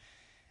church,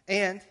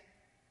 and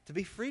to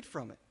be freed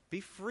from it.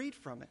 Be freed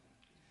from it.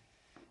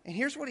 And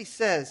here's what he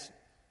says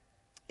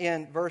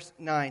in verse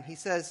 9. He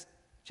says,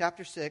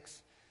 chapter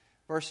 6,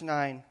 verse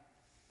 9,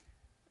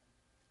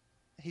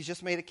 he's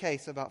just made a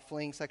case about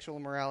fleeing sexual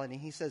immorality.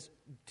 He says,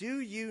 do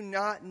you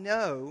not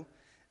know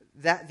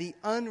that the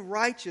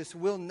unrighteous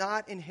will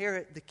not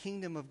inherit the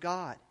kingdom of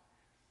God?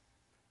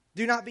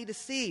 Do not be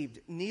deceived.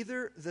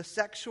 Neither the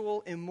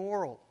sexually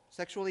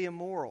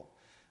immoral,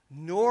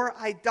 nor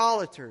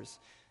idolaters,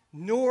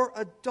 nor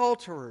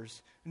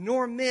adulterers,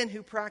 nor men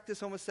who practice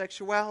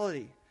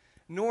homosexuality,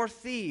 nor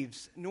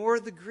thieves, nor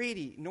the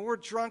greedy, nor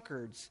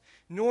drunkards,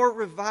 nor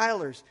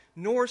revilers,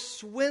 nor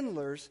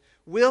swindlers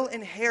will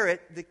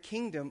inherit the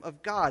kingdom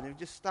of God. And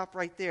just stop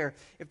right there.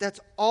 If that's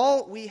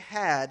all we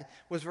had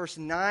was verse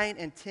 9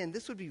 and 10,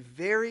 this would be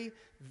very,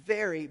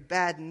 very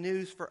bad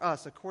news for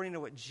us. According to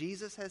what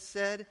Jesus has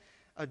said,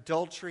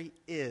 adultery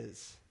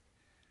is.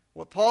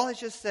 What Paul has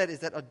just said is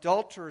that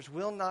adulterers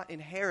will not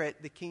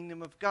inherit the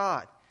kingdom of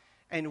God.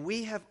 And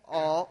we have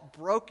all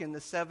broken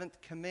the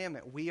seventh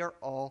commandment. We are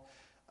all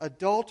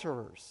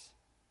adulterers.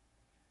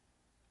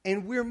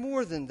 And we're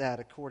more than that,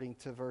 according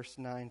to verse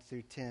 9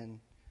 through 10.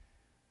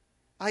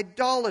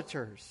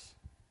 Idolaters.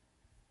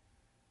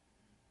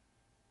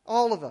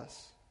 All of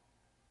us.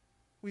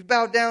 We've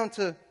bowed down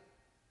to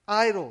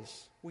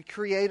idols. We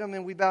create them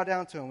and we bow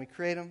down to them. We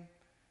create them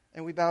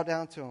and we bow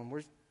down to them.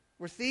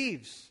 We're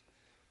thieves.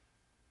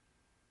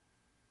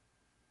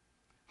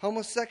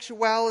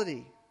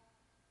 Homosexuality.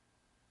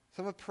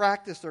 Some have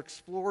practiced or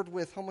explored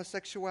with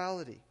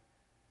homosexuality.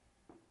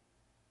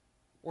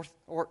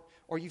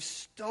 Or you've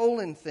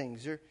stolen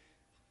things. If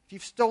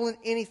you've stolen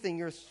anything,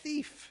 you're a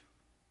thief.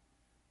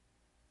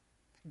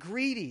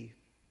 Greedy,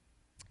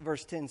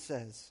 verse 10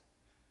 says.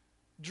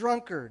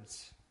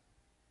 Drunkards.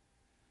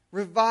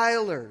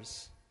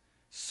 Revilers.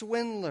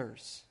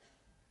 Swindlers.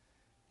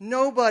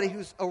 Nobody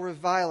who's a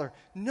reviler.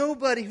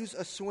 Nobody who's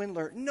a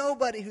swindler.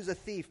 Nobody who's a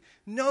thief.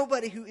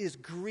 Nobody who is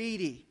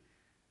greedy.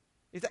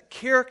 If that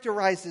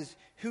characterizes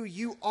who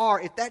you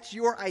are, if that's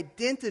your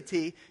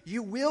identity,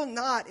 you will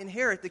not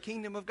inherit the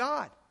kingdom of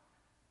God.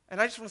 And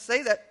I just want to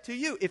say that to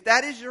you. If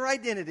that is your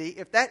identity,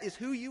 if that is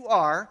who you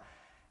are,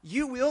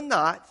 you will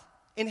not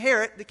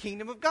inherit the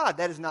kingdom of God.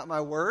 That is not my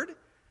word.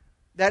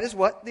 That is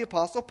what the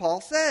Apostle Paul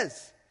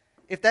says.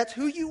 If that's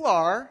who you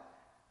are,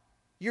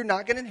 you're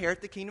not going to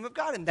inherit the kingdom of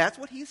God. And that's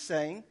what he's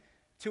saying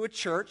to a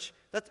church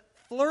that's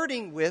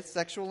flirting with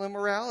sexual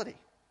immorality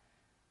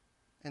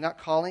and not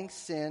calling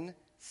sin.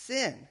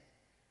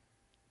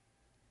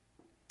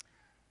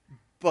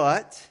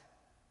 But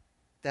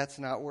that's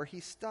not where he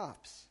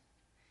stops.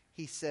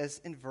 He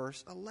says in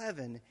verse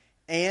 11,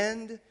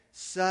 and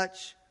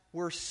such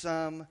were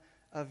some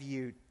of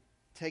you.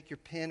 Take your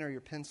pen or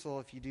your pencil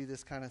if you do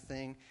this kind of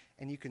thing,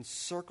 and you can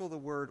circle the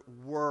word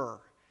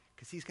were,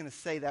 because he's going to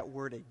say that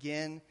word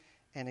again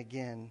and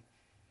again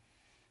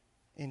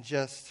in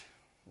just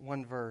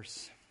one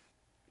verse.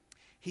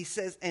 He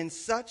says, and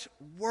such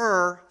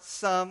were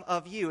some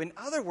of you. In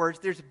other words,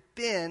 there's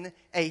been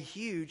a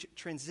huge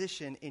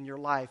transition in your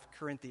life,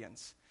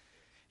 Corinthians.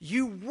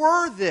 You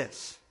were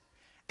this,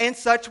 and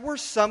such were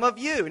some of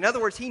you. In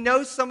other words, he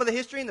knows some of the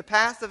history in the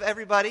past of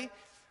everybody,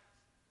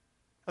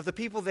 of the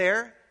people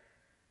there,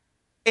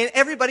 and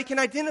everybody can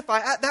identify,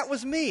 that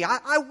was me.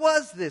 I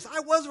was this. I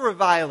was a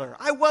reviler.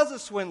 I was a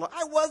swindler.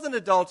 I was an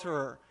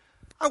adulterer.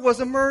 I was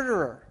a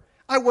murderer.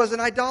 I was an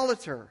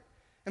idolater.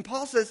 And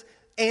Paul says,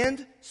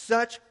 and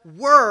such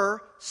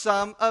were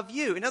some of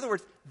you. In other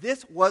words,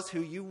 this was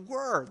who you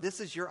were. This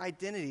is your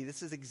identity.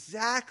 This is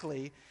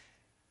exactly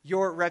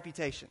your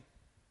reputation.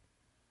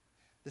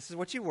 This is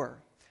what you were.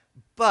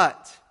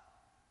 But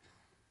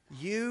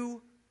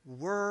you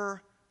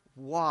were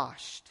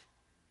washed.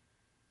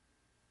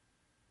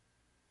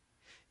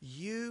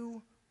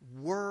 You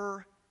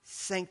were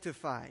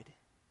sanctified.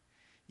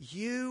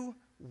 You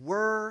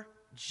were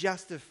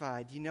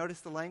justified. You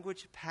notice the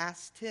language?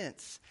 Past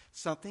tense.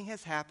 Something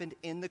has happened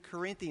in the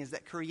Corinthians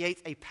that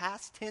creates a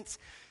past tense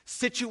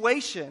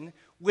situation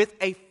with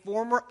a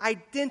former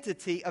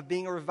identity of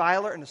being a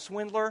reviler and a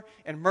swindler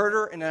and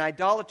murderer and an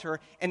idolater.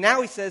 And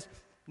now he says,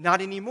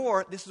 not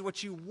anymore. This is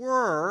what you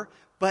were,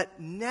 but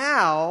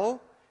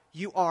now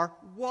you are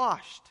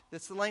washed.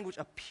 That's the language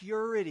of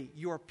purity.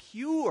 You are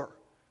pure.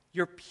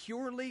 You're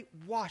purely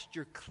washed.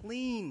 You're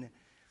clean.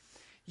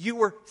 You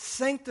were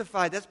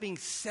sanctified. That's being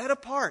set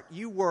apart.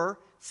 You were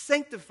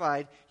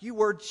sanctified. You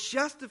were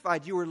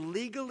justified. You were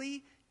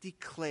legally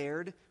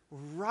declared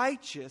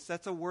righteous.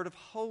 That's a word of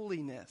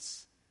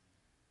holiness.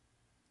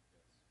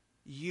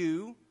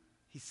 You,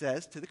 he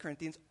says to the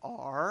Corinthians,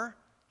 are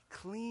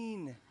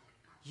clean.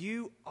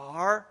 You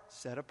are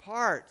set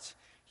apart.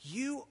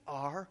 You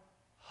are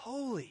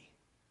holy.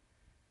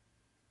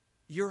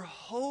 You're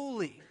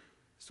holy.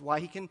 That's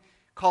why he can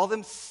call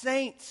them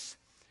saints.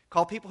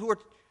 Call people who are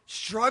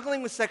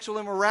struggling with sexual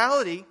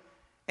immorality,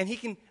 and he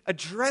can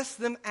address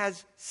them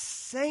as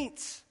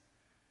saints,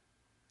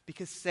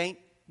 because saint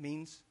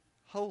means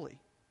holy.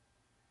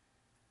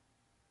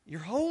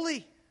 You're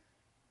holy.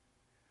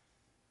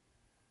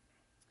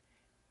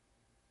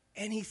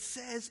 And he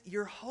says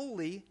you're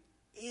holy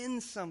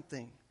in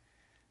something.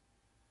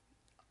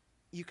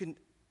 You can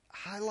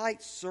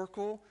highlight,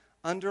 circle,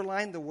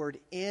 underline the word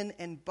in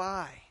and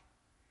by.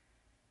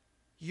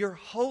 You're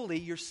holy,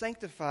 you're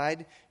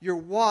sanctified, you're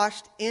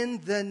washed in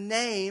the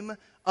name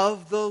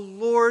of the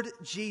Lord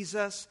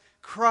Jesus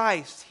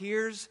Christ.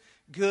 Here's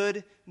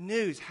good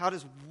news. How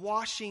does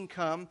washing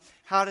come?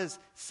 How does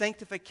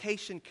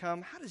sanctification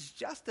come? How does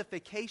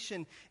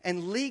justification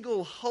and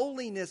legal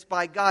holiness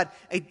by God,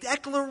 a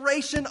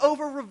declaration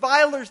over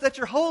revilers that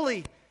you're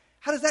holy,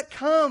 how does that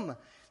come?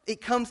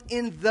 It comes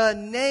in the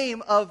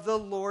name of the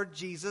Lord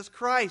Jesus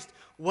Christ.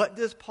 What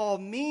does Paul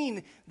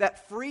mean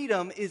that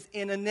freedom is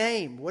in a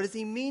name? What does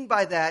he mean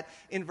by that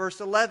in verse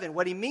 11?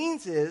 What he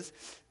means is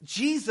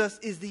Jesus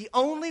is the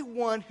only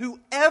one who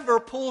ever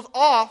pulls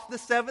off the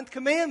seventh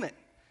commandment.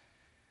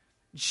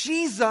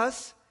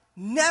 Jesus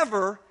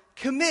never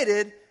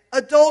committed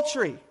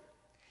adultery.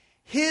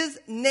 His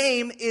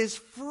name is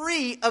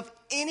free of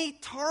any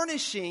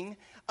tarnishing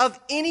of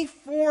any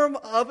form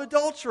of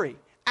adultery.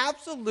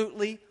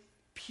 Absolutely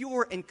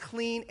pure and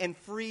clean and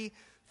free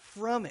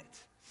from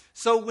it.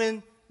 So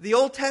when the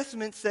Old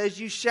Testament says,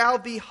 you shall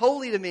be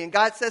holy to me, and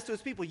God says to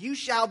his people, you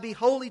shall be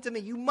holy to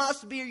me, you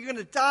must be or you're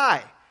going to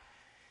die.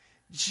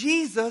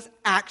 Jesus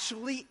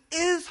actually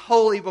is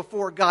holy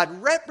before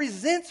God,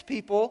 represents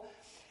people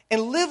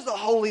and lives a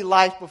holy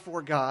life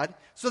before God,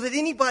 so that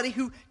anybody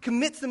who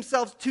commits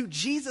themselves to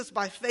Jesus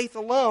by faith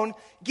alone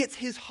gets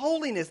his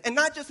holiness. And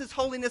not just his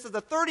holiness as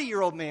a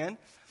 30-year-old man,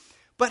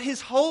 but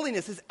his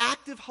holiness, his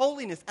active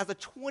holiness as a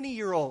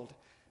 20-year-old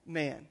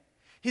man.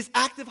 His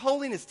active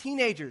holiness,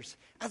 teenagers,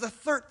 as a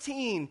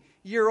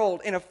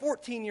 13-year-old and a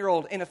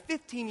 14-year-old and a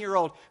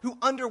 15-year-old who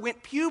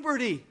underwent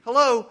puberty,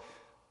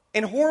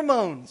 and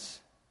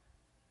hormones.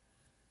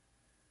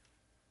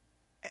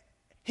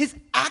 His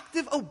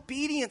active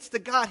obedience to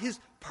God, his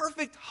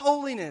perfect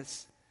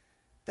holiness,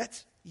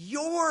 that's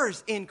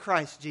yours in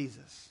Christ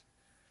Jesus.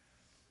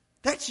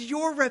 That's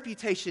your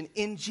reputation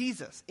in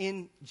Jesus,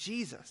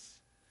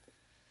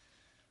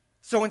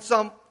 So in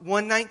Psalm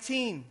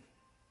 119,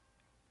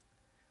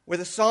 where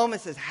the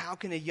psalmist says, how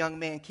can a young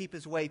man keep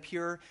his way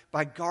pure?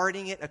 By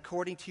guarding it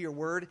according to your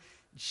word.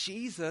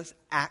 Jesus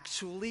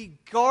actually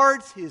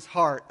guards his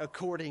heart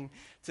according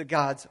to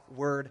God's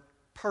word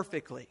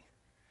perfectly,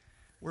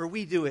 where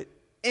we do it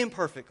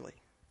imperfectly,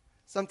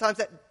 sometimes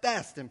at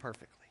best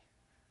imperfectly.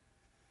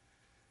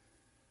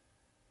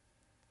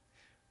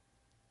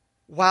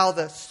 While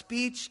the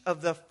speech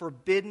of the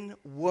forbidden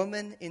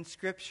woman in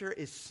Scripture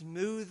is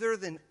smoother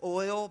than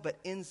oil but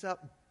ends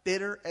up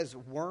bitter as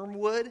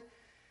wormwood,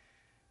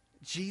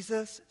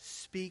 Jesus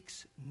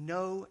speaks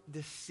no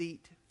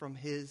deceit from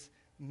his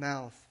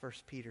mouth, 1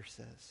 Peter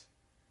says.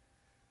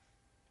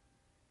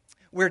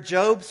 Where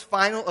Job's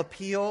final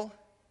appeal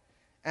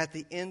at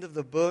the end of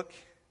the book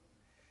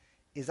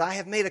is, I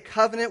have made a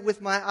covenant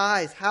with my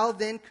eyes. How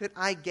then could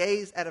I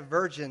gaze at a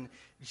virgin?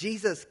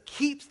 Jesus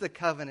keeps the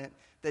covenant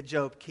that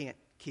Job can't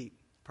keep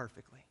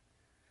perfectly.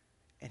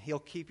 And he'll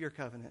keep your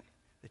covenant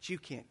that you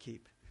can't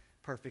keep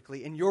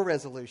perfectly in your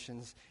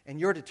resolutions and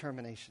your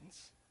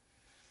determinations.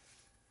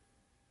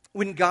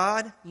 When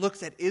God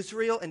looks at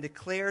Israel and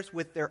declares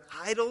with their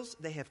idols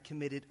they have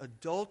committed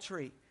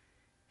adultery,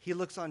 he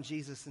looks on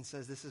Jesus and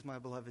says, this is my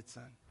beloved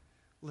Son.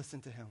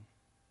 Listen to him.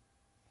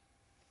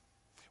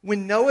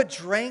 When Noah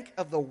drank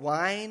of the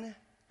wine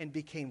and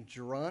became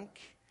drunk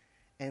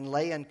and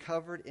lay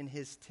uncovered in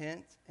his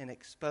tent and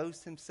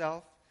exposed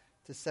himself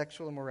to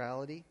sexual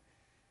immorality,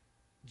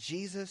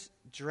 Jesus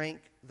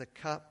drank the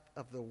cup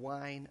of the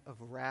wine of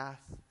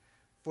wrath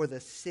for the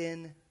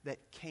sin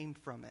that came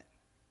from it.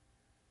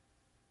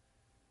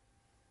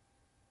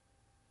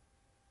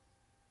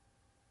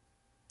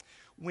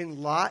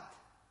 When Lot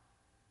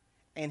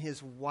and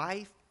his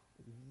wife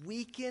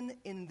weaken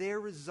in their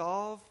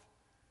resolve,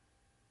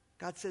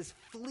 God says,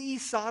 flee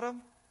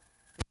Sodom.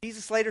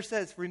 Jesus later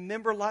says,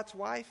 remember Lot's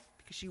wife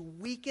because she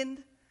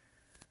weakened.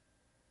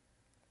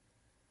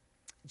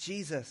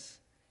 Jesus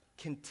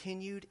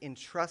continued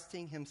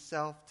entrusting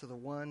himself to the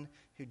one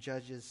who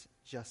judges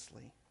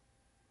justly.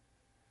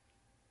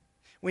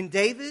 When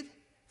David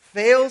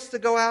fails to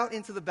go out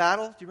into the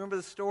battle, do you remember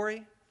the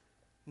story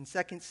in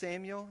 2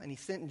 Samuel? And he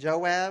sent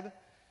Joab.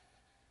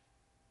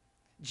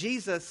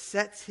 Jesus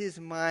sets his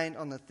mind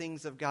on the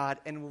things of God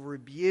and will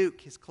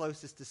rebuke his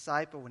closest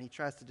disciple when he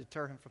tries to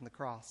deter him from the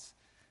cross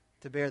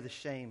to bear the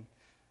shame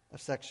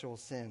of sexual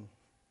sin.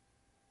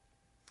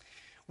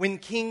 When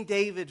King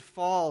David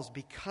falls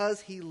because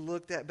he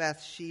looked at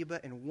Bathsheba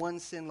and one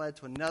sin led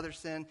to another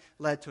sin,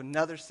 led to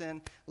another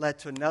sin, led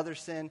to another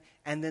sin,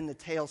 and then the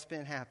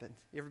tailspin happened.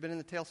 You ever been in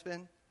the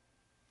tailspin?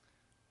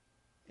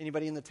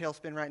 Anybody in the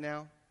tailspin right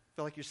now?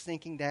 Feel like you're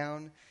sinking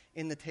down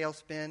in the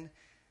tailspin?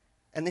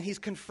 And then he's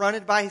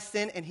confronted by his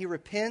sin and he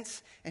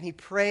repents and he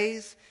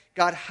prays,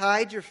 God,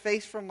 hide your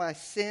face from my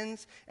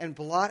sins and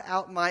blot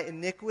out my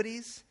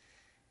iniquities.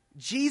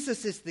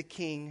 Jesus is the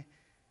King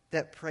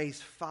that prays,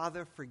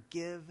 Father,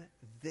 forgive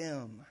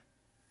them.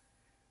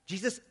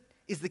 Jesus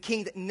is the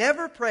King that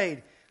never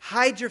prayed,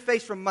 hide your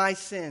face from my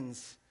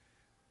sins,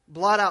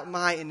 blot out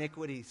my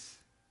iniquities,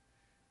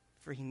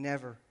 for he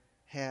never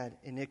had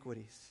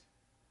iniquities.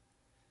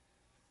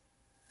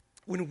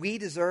 When we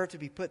deserve to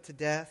be put to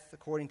death,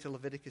 according to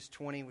Leviticus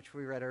 20, which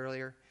we read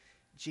earlier,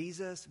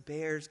 Jesus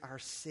bears our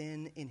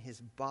sin in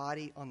his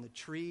body on the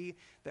tree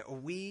that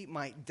we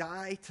might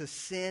die to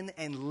sin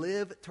and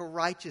live to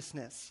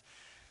righteousness.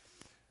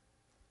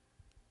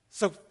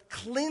 So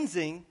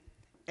cleansing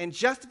and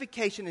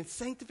justification and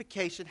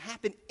sanctification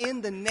happen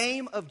in the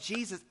name of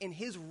Jesus, in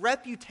his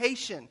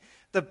reputation,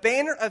 the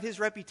banner of his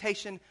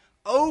reputation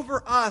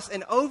over us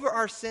and over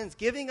our sins,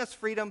 giving us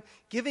freedom,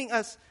 giving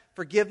us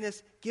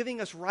forgiveness,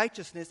 giving us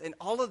righteousness, and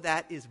all of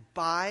that is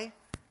by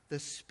the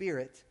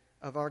Spirit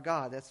of our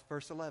God. That's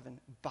verse 11.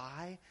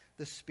 By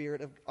the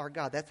Spirit of our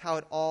God. That's how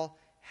it all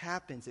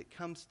happens. It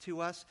comes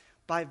to us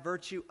by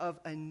virtue of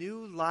a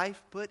new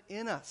life put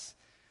in us.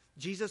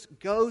 Jesus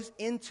goes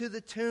into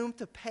the tomb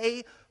to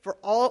pay for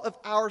all of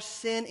our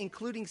sin,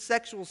 including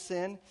sexual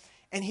sin,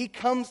 and he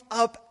comes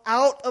up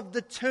out of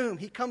the tomb.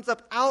 He comes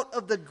up out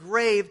of the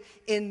grave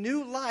in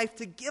new life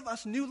to give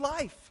us new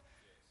life,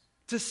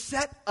 to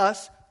set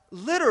us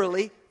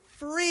literally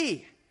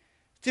free,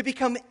 to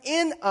become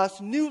in us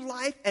new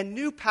life and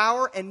new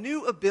power and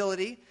new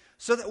ability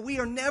so that we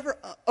are never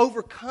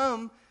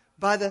overcome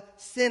by the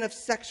sin of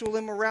sexual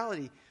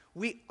immorality.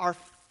 We are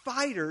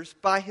fighters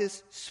by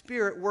his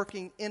Spirit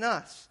working in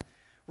us.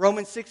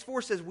 Romans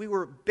 6:4 says, we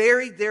were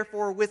buried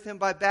therefore with him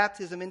by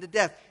baptism into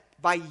death,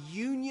 by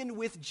union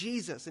with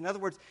Jesus. In other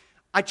words,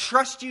 I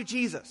trust you,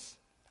 Jesus.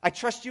 I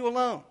trust you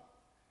alone.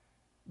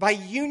 By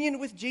union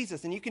with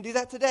Jesus. And you can do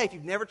that today. If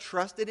you've never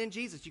trusted in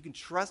Jesus, you can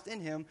trust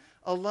in him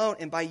alone.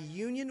 And by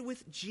union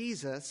with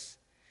Jesus,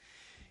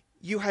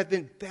 you have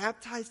been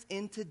baptized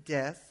into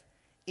death,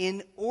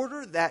 in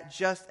order that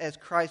just as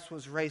Christ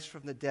was raised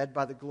from the dead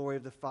by the glory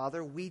of the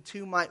Father, we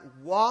too might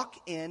walk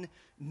in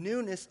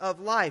newness of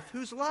life.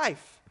 Whose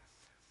life?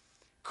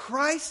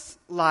 Christ's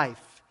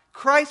life.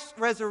 Christ's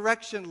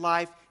resurrection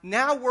life,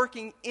 now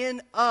working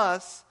in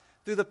us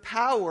through the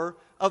power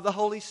of the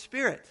Holy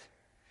Spirit.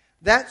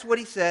 That's what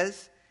he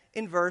says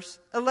in verse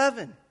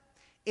 11.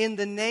 In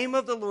the name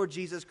of the Lord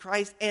Jesus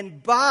Christ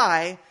and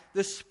by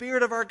the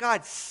Spirit of our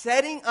God,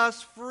 setting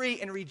us free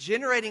and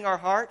regenerating our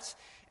hearts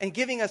and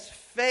giving us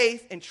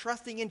faith and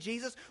trusting in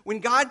Jesus.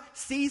 When God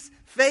sees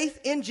faith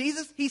in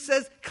Jesus, he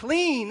says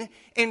clean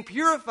and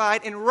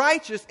purified and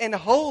righteous and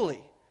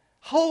holy.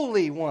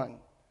 Holy one.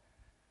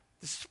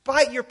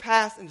 Despite your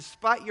past and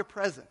despite your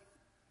present.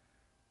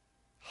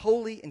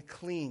 Holy and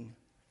clean.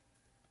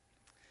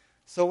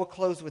 So we'll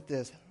close with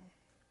this.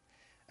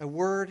 A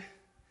word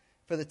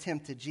for the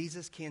tempted.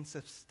 Jesus can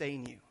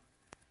sustain you.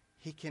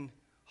 He can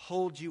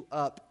hold you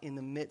up in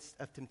the midst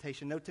of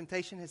temptation. No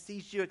temptation has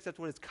seized you except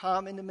what is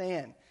common to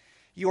man.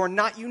 You are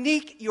not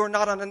unique. You are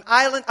not on an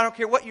island. I don't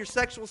care what your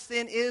sexual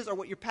sin is or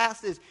what your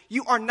past is.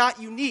 You are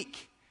not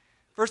unique.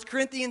 1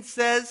 Corinthians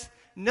says,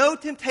 no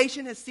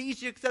temptation has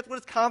seized you except what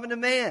is common to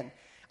man.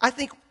 I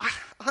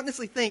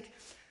honestly think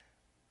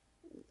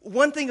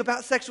one thing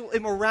about sexual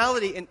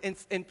immorality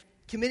and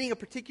committing a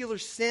particular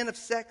sin of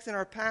sex in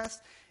our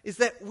past is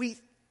that we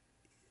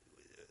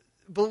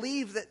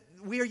believe that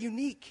we are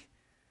unique.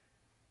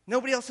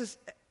 Nobody else has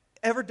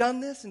ever done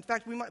this. In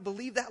fact, we might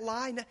believe that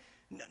lie.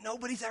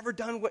 Nobody's ever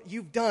done what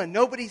you've done.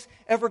 Nobody's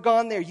ever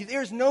gone there.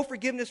 There's no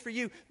forgiveness for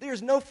you.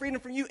 There's no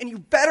freedom for you, and you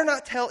better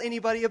not tell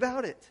anybody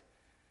about it.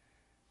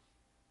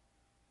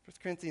 1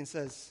 Corinthians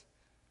says,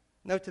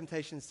 no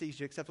temptation seized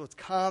you except what's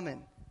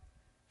common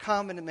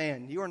to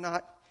man. You are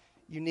not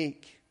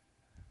unique.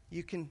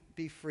 You can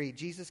be free.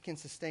 Jesus can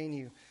sustain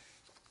you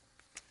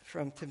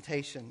from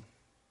temptation.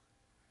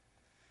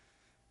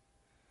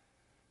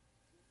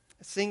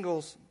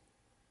 Singles,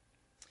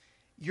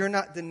 you're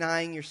not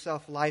denying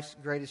yourself life's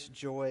greatest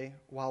joy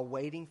while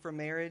waiting for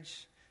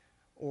marriage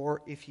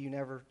or if you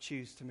never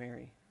choose to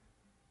marry.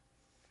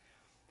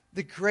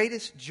 The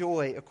greatest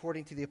joy,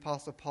 according to the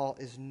Apostle Paul,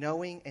 is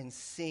knowing and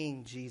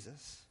seeing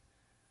Jesus,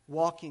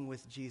 walking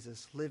with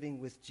Jesus, living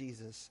with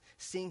Jesus,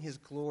 seeing his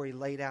glory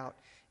laid out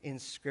in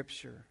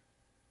Scripture.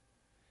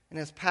 And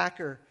as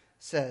Packer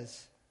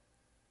says,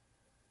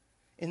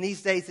 in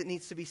these days it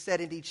needs to be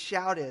said, indeed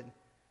shouted,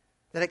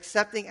 that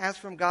accepting as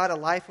from God a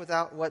life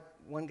without what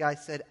one guy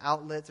said,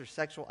 outlets or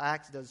sexual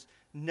acts does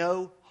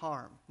no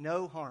harm.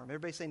 No harm.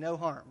 Everybody say no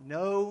harm.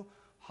 No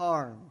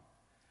harm.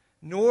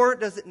 Nor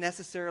does it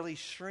necessarily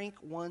shrink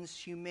one's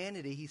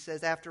humanity. He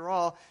says, after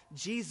all,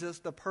 Jesus,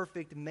 the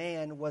perfect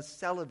man, was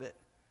celibate.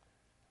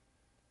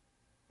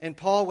 And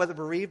Paul, whether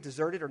bereaved,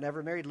 deserted, or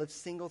never married, lived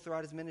single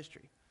throughout his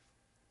ministry.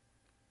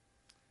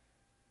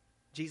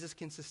 Jesus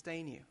can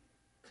sustain you.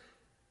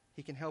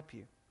 He can help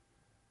you.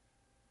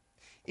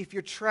 If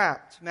you're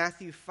trapped,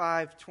 Matthew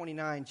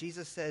 5:29,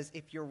 Jesus says,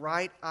 if your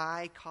right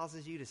eye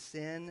causes you to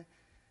sin,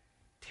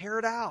 tear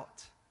it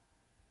out.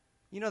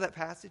 You know that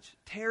passage?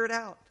 Tear it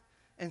out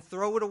and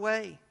throw it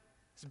away.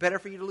 It's better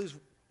for you to lose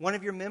one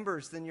of your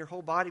members than your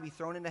whole body be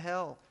thrown into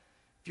hell.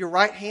 If your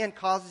right hand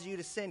causes you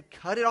to sin,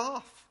 cut it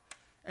off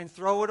and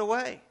throw it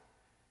away.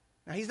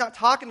 Now, he's not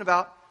talking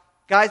about,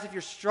 guys, if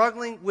you're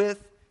struggling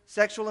with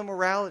sexual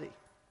immorality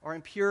or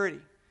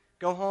impurity,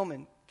 go home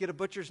and get a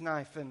butcher's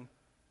knife and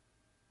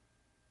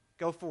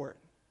go for it.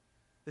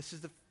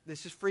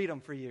 This is freedom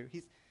for you.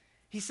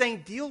 He's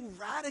saying deal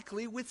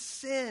radically with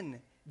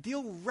sin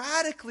Deal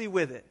radically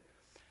with it.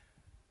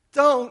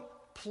 Don't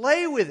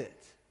play with it.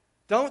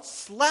 Don't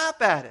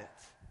slap at it.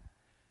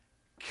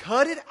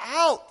 Cut it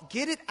out.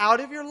 Get it out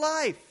of your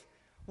life.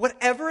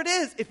 Whatever it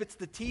is. If it's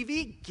the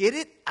TV, get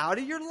it out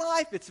of your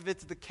life. If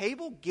it's the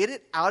cable, get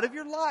it out of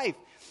your life.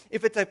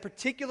 If it's a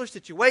particular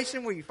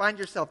situation where you find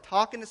yourself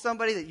talking to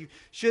somebody that you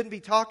shouldn't be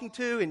talking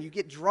to and you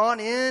get drawn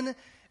in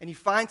and you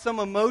find some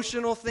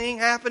emotional thing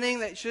happening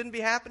that shouldn't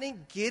be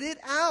happening, get it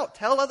out.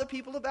 Tell other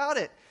people about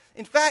it.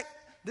 In fact,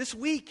 this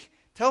week,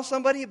 tell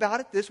somebody about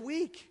it this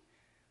week.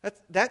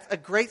 That's a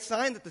great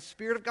sign that the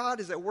Spirit of God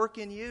is at work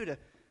in you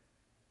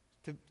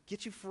to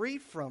get you free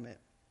from it.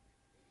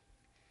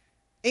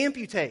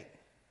 Amputate.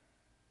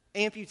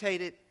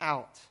 Amputate it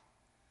out. I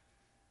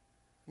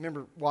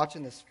remember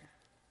watching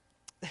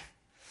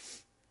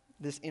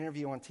this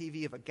interview on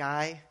TV of a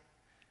guy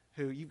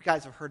who, you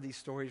guys have heard these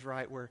stories,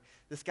 right, where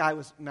this guy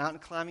was mountain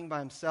climbing by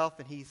himself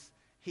and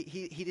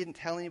he didn't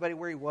tell anybody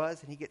where he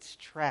was, and he gets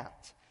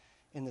trapped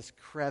in this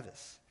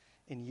crevice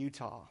in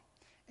Utah.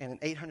 And an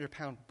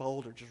 800-pound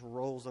boulder just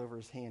rolls over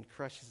his hand,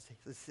 crushes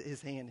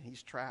his hand, and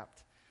he's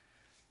trapped.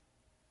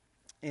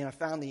 And I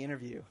found the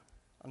interview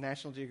on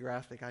National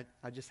Geographic.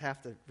 I just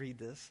have to read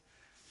this.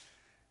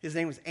 His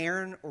name was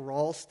Aaron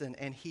Ralston,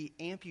 and he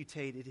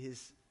amputated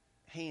his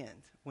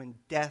hand when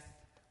death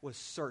was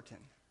certain.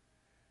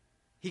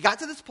 He got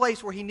to this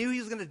place where he knew he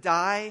was going to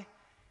die.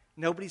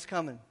 Nobody's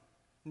coming.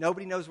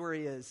 Nobody knows where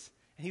he is.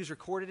 And he's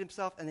recorded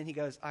himself, and then he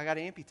goes, I got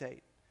to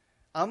amputate.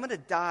 I'm going to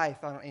die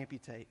if I don't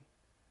amputate.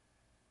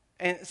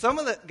 And some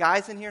of the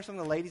guys in here, some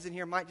of the ladies in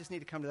here might just need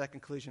to come to that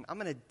conclusion. I'm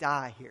going to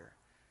die here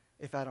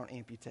if I don't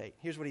amputate.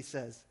 Here's what he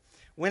says.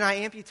 When I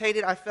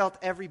amputated, I felt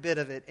every bit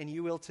of it, and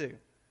you will too.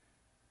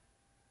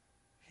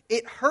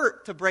 It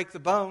hurt to break the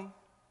bone.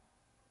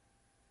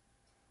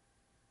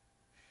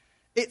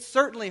 It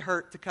certainly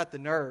hurt to cut the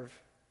nerve.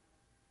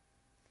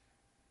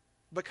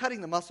 But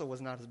cutting the muscle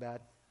was not as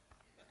bad.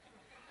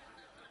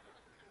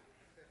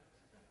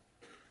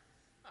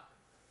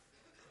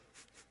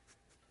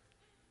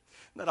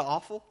 Isn't that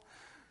awful?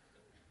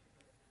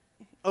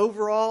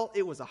 Overall,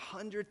 it was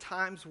 100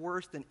 times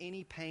worse than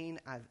any pain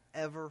I've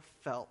ever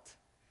felt.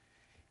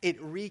 It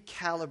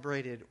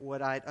recalibrated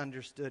what I'd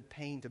understood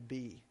pain to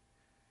be.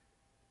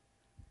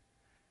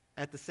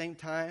 At the same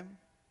time,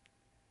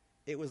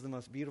 it was the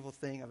most beautiful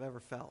thing I've ever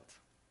felt.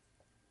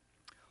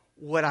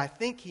 What I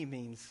think he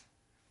means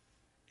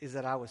is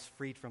that I was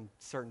freed from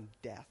certain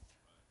death.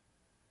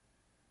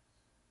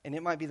 And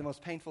it might be the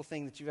most painful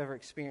thing that you've ever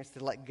experienced,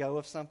 to let go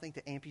of something,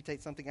 to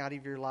amputate something out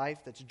of your life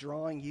that's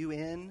drawing you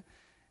in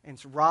and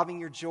it's robbing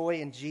your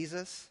joy in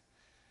Jesus.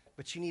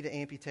 But you need to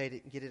amputate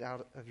it and get it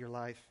out of your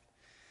life.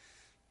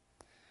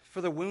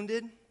 For the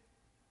wounded,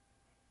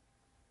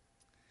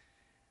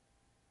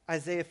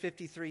 Isaiah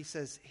 53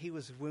 says, He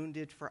was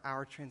wounded for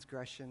our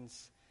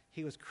transgressions.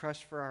 He was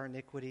crushed for our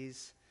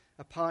iniquities.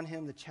 Upon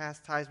Him the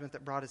chastisement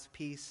that brought us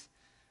peace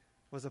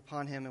was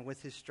upon Him, and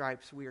with His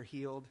stripes we are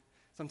healed.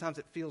 Sometimes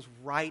it feels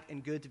right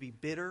and good to be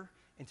bitter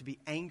and to be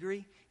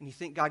angry, and you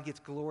think God gets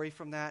glory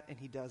from that, and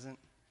He doesn't.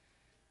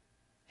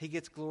 He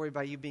gets glory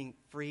by you being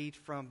freed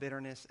from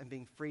bitterness and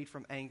being freed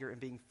from anger and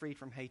being freed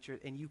from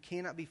hatred. And you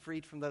cannot be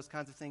freed from those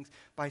kinds of things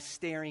by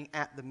staring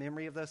at the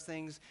memory of those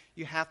things.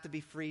 You have to be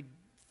freed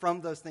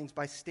from those things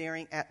by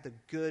staring at the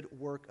good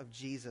work of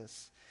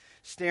Jesus,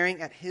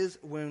 staring at His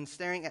wounds,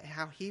 staring at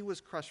how He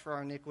was crushed for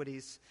our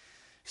iniquities,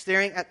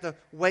 staring at the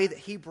way that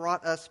He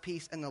brought us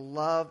peace and the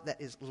love that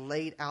is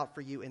laid out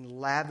for you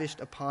and lavished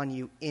upon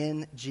you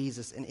in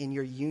Jesus and in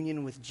your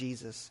union with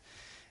Jesus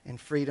and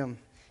freedom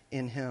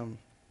in Him.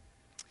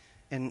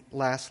 And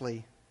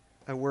lastly,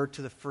 a word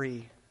to the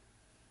free.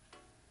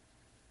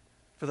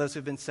 For those who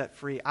have been set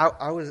free.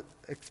 I was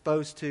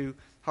exposed to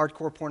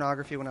hardcore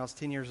pornography when I was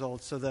 10 years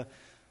old. So the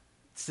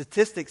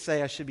statistics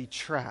say I should be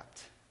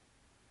trapped.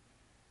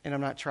 And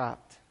I'm not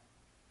trapped.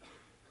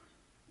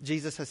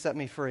 Jesus has set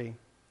me free.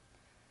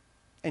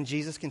 And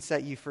Jesus can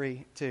set you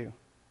free too.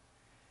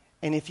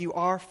 And if you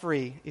are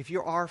free,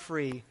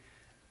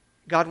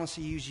 God wants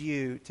to use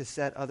you to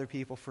set other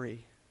people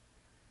free.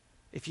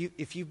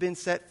 If you've been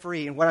set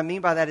free, and what I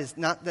mean by that is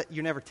not that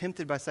you're never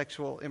tempted by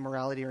sexual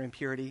immorality or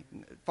impurity,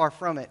 far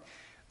from it,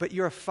 but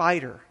you're a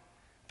fighter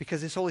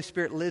because His Holy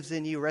Spirit lives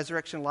in you,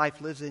 resurrection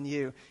life lives in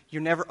you.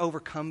 You're never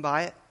overcome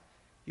by it.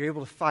 You're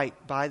able to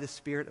fight by the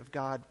Spirit of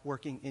God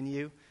working in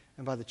you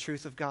and by the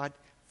truth of God.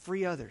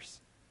 Free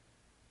others.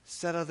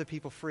 Set other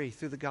people free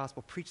through the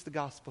gospel. Preach the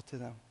gospel to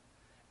them.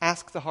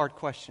 Ask the hard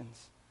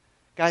questions.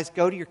 Guys,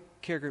 go to your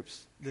care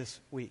groups this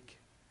week.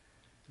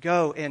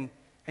 Go and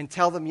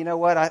tell them, you know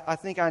what, I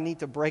think I need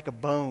to break a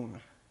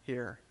bone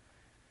here.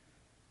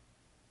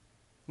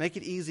 Make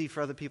it easy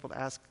for other people to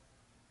ask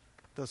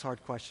those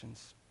hard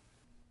questions.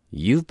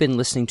 You've been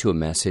listening to a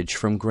message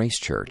from Grace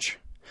Church.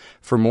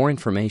 For more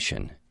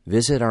information,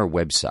 visit our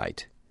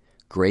website,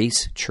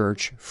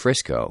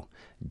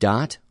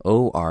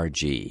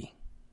 gracechurchfrisco.org.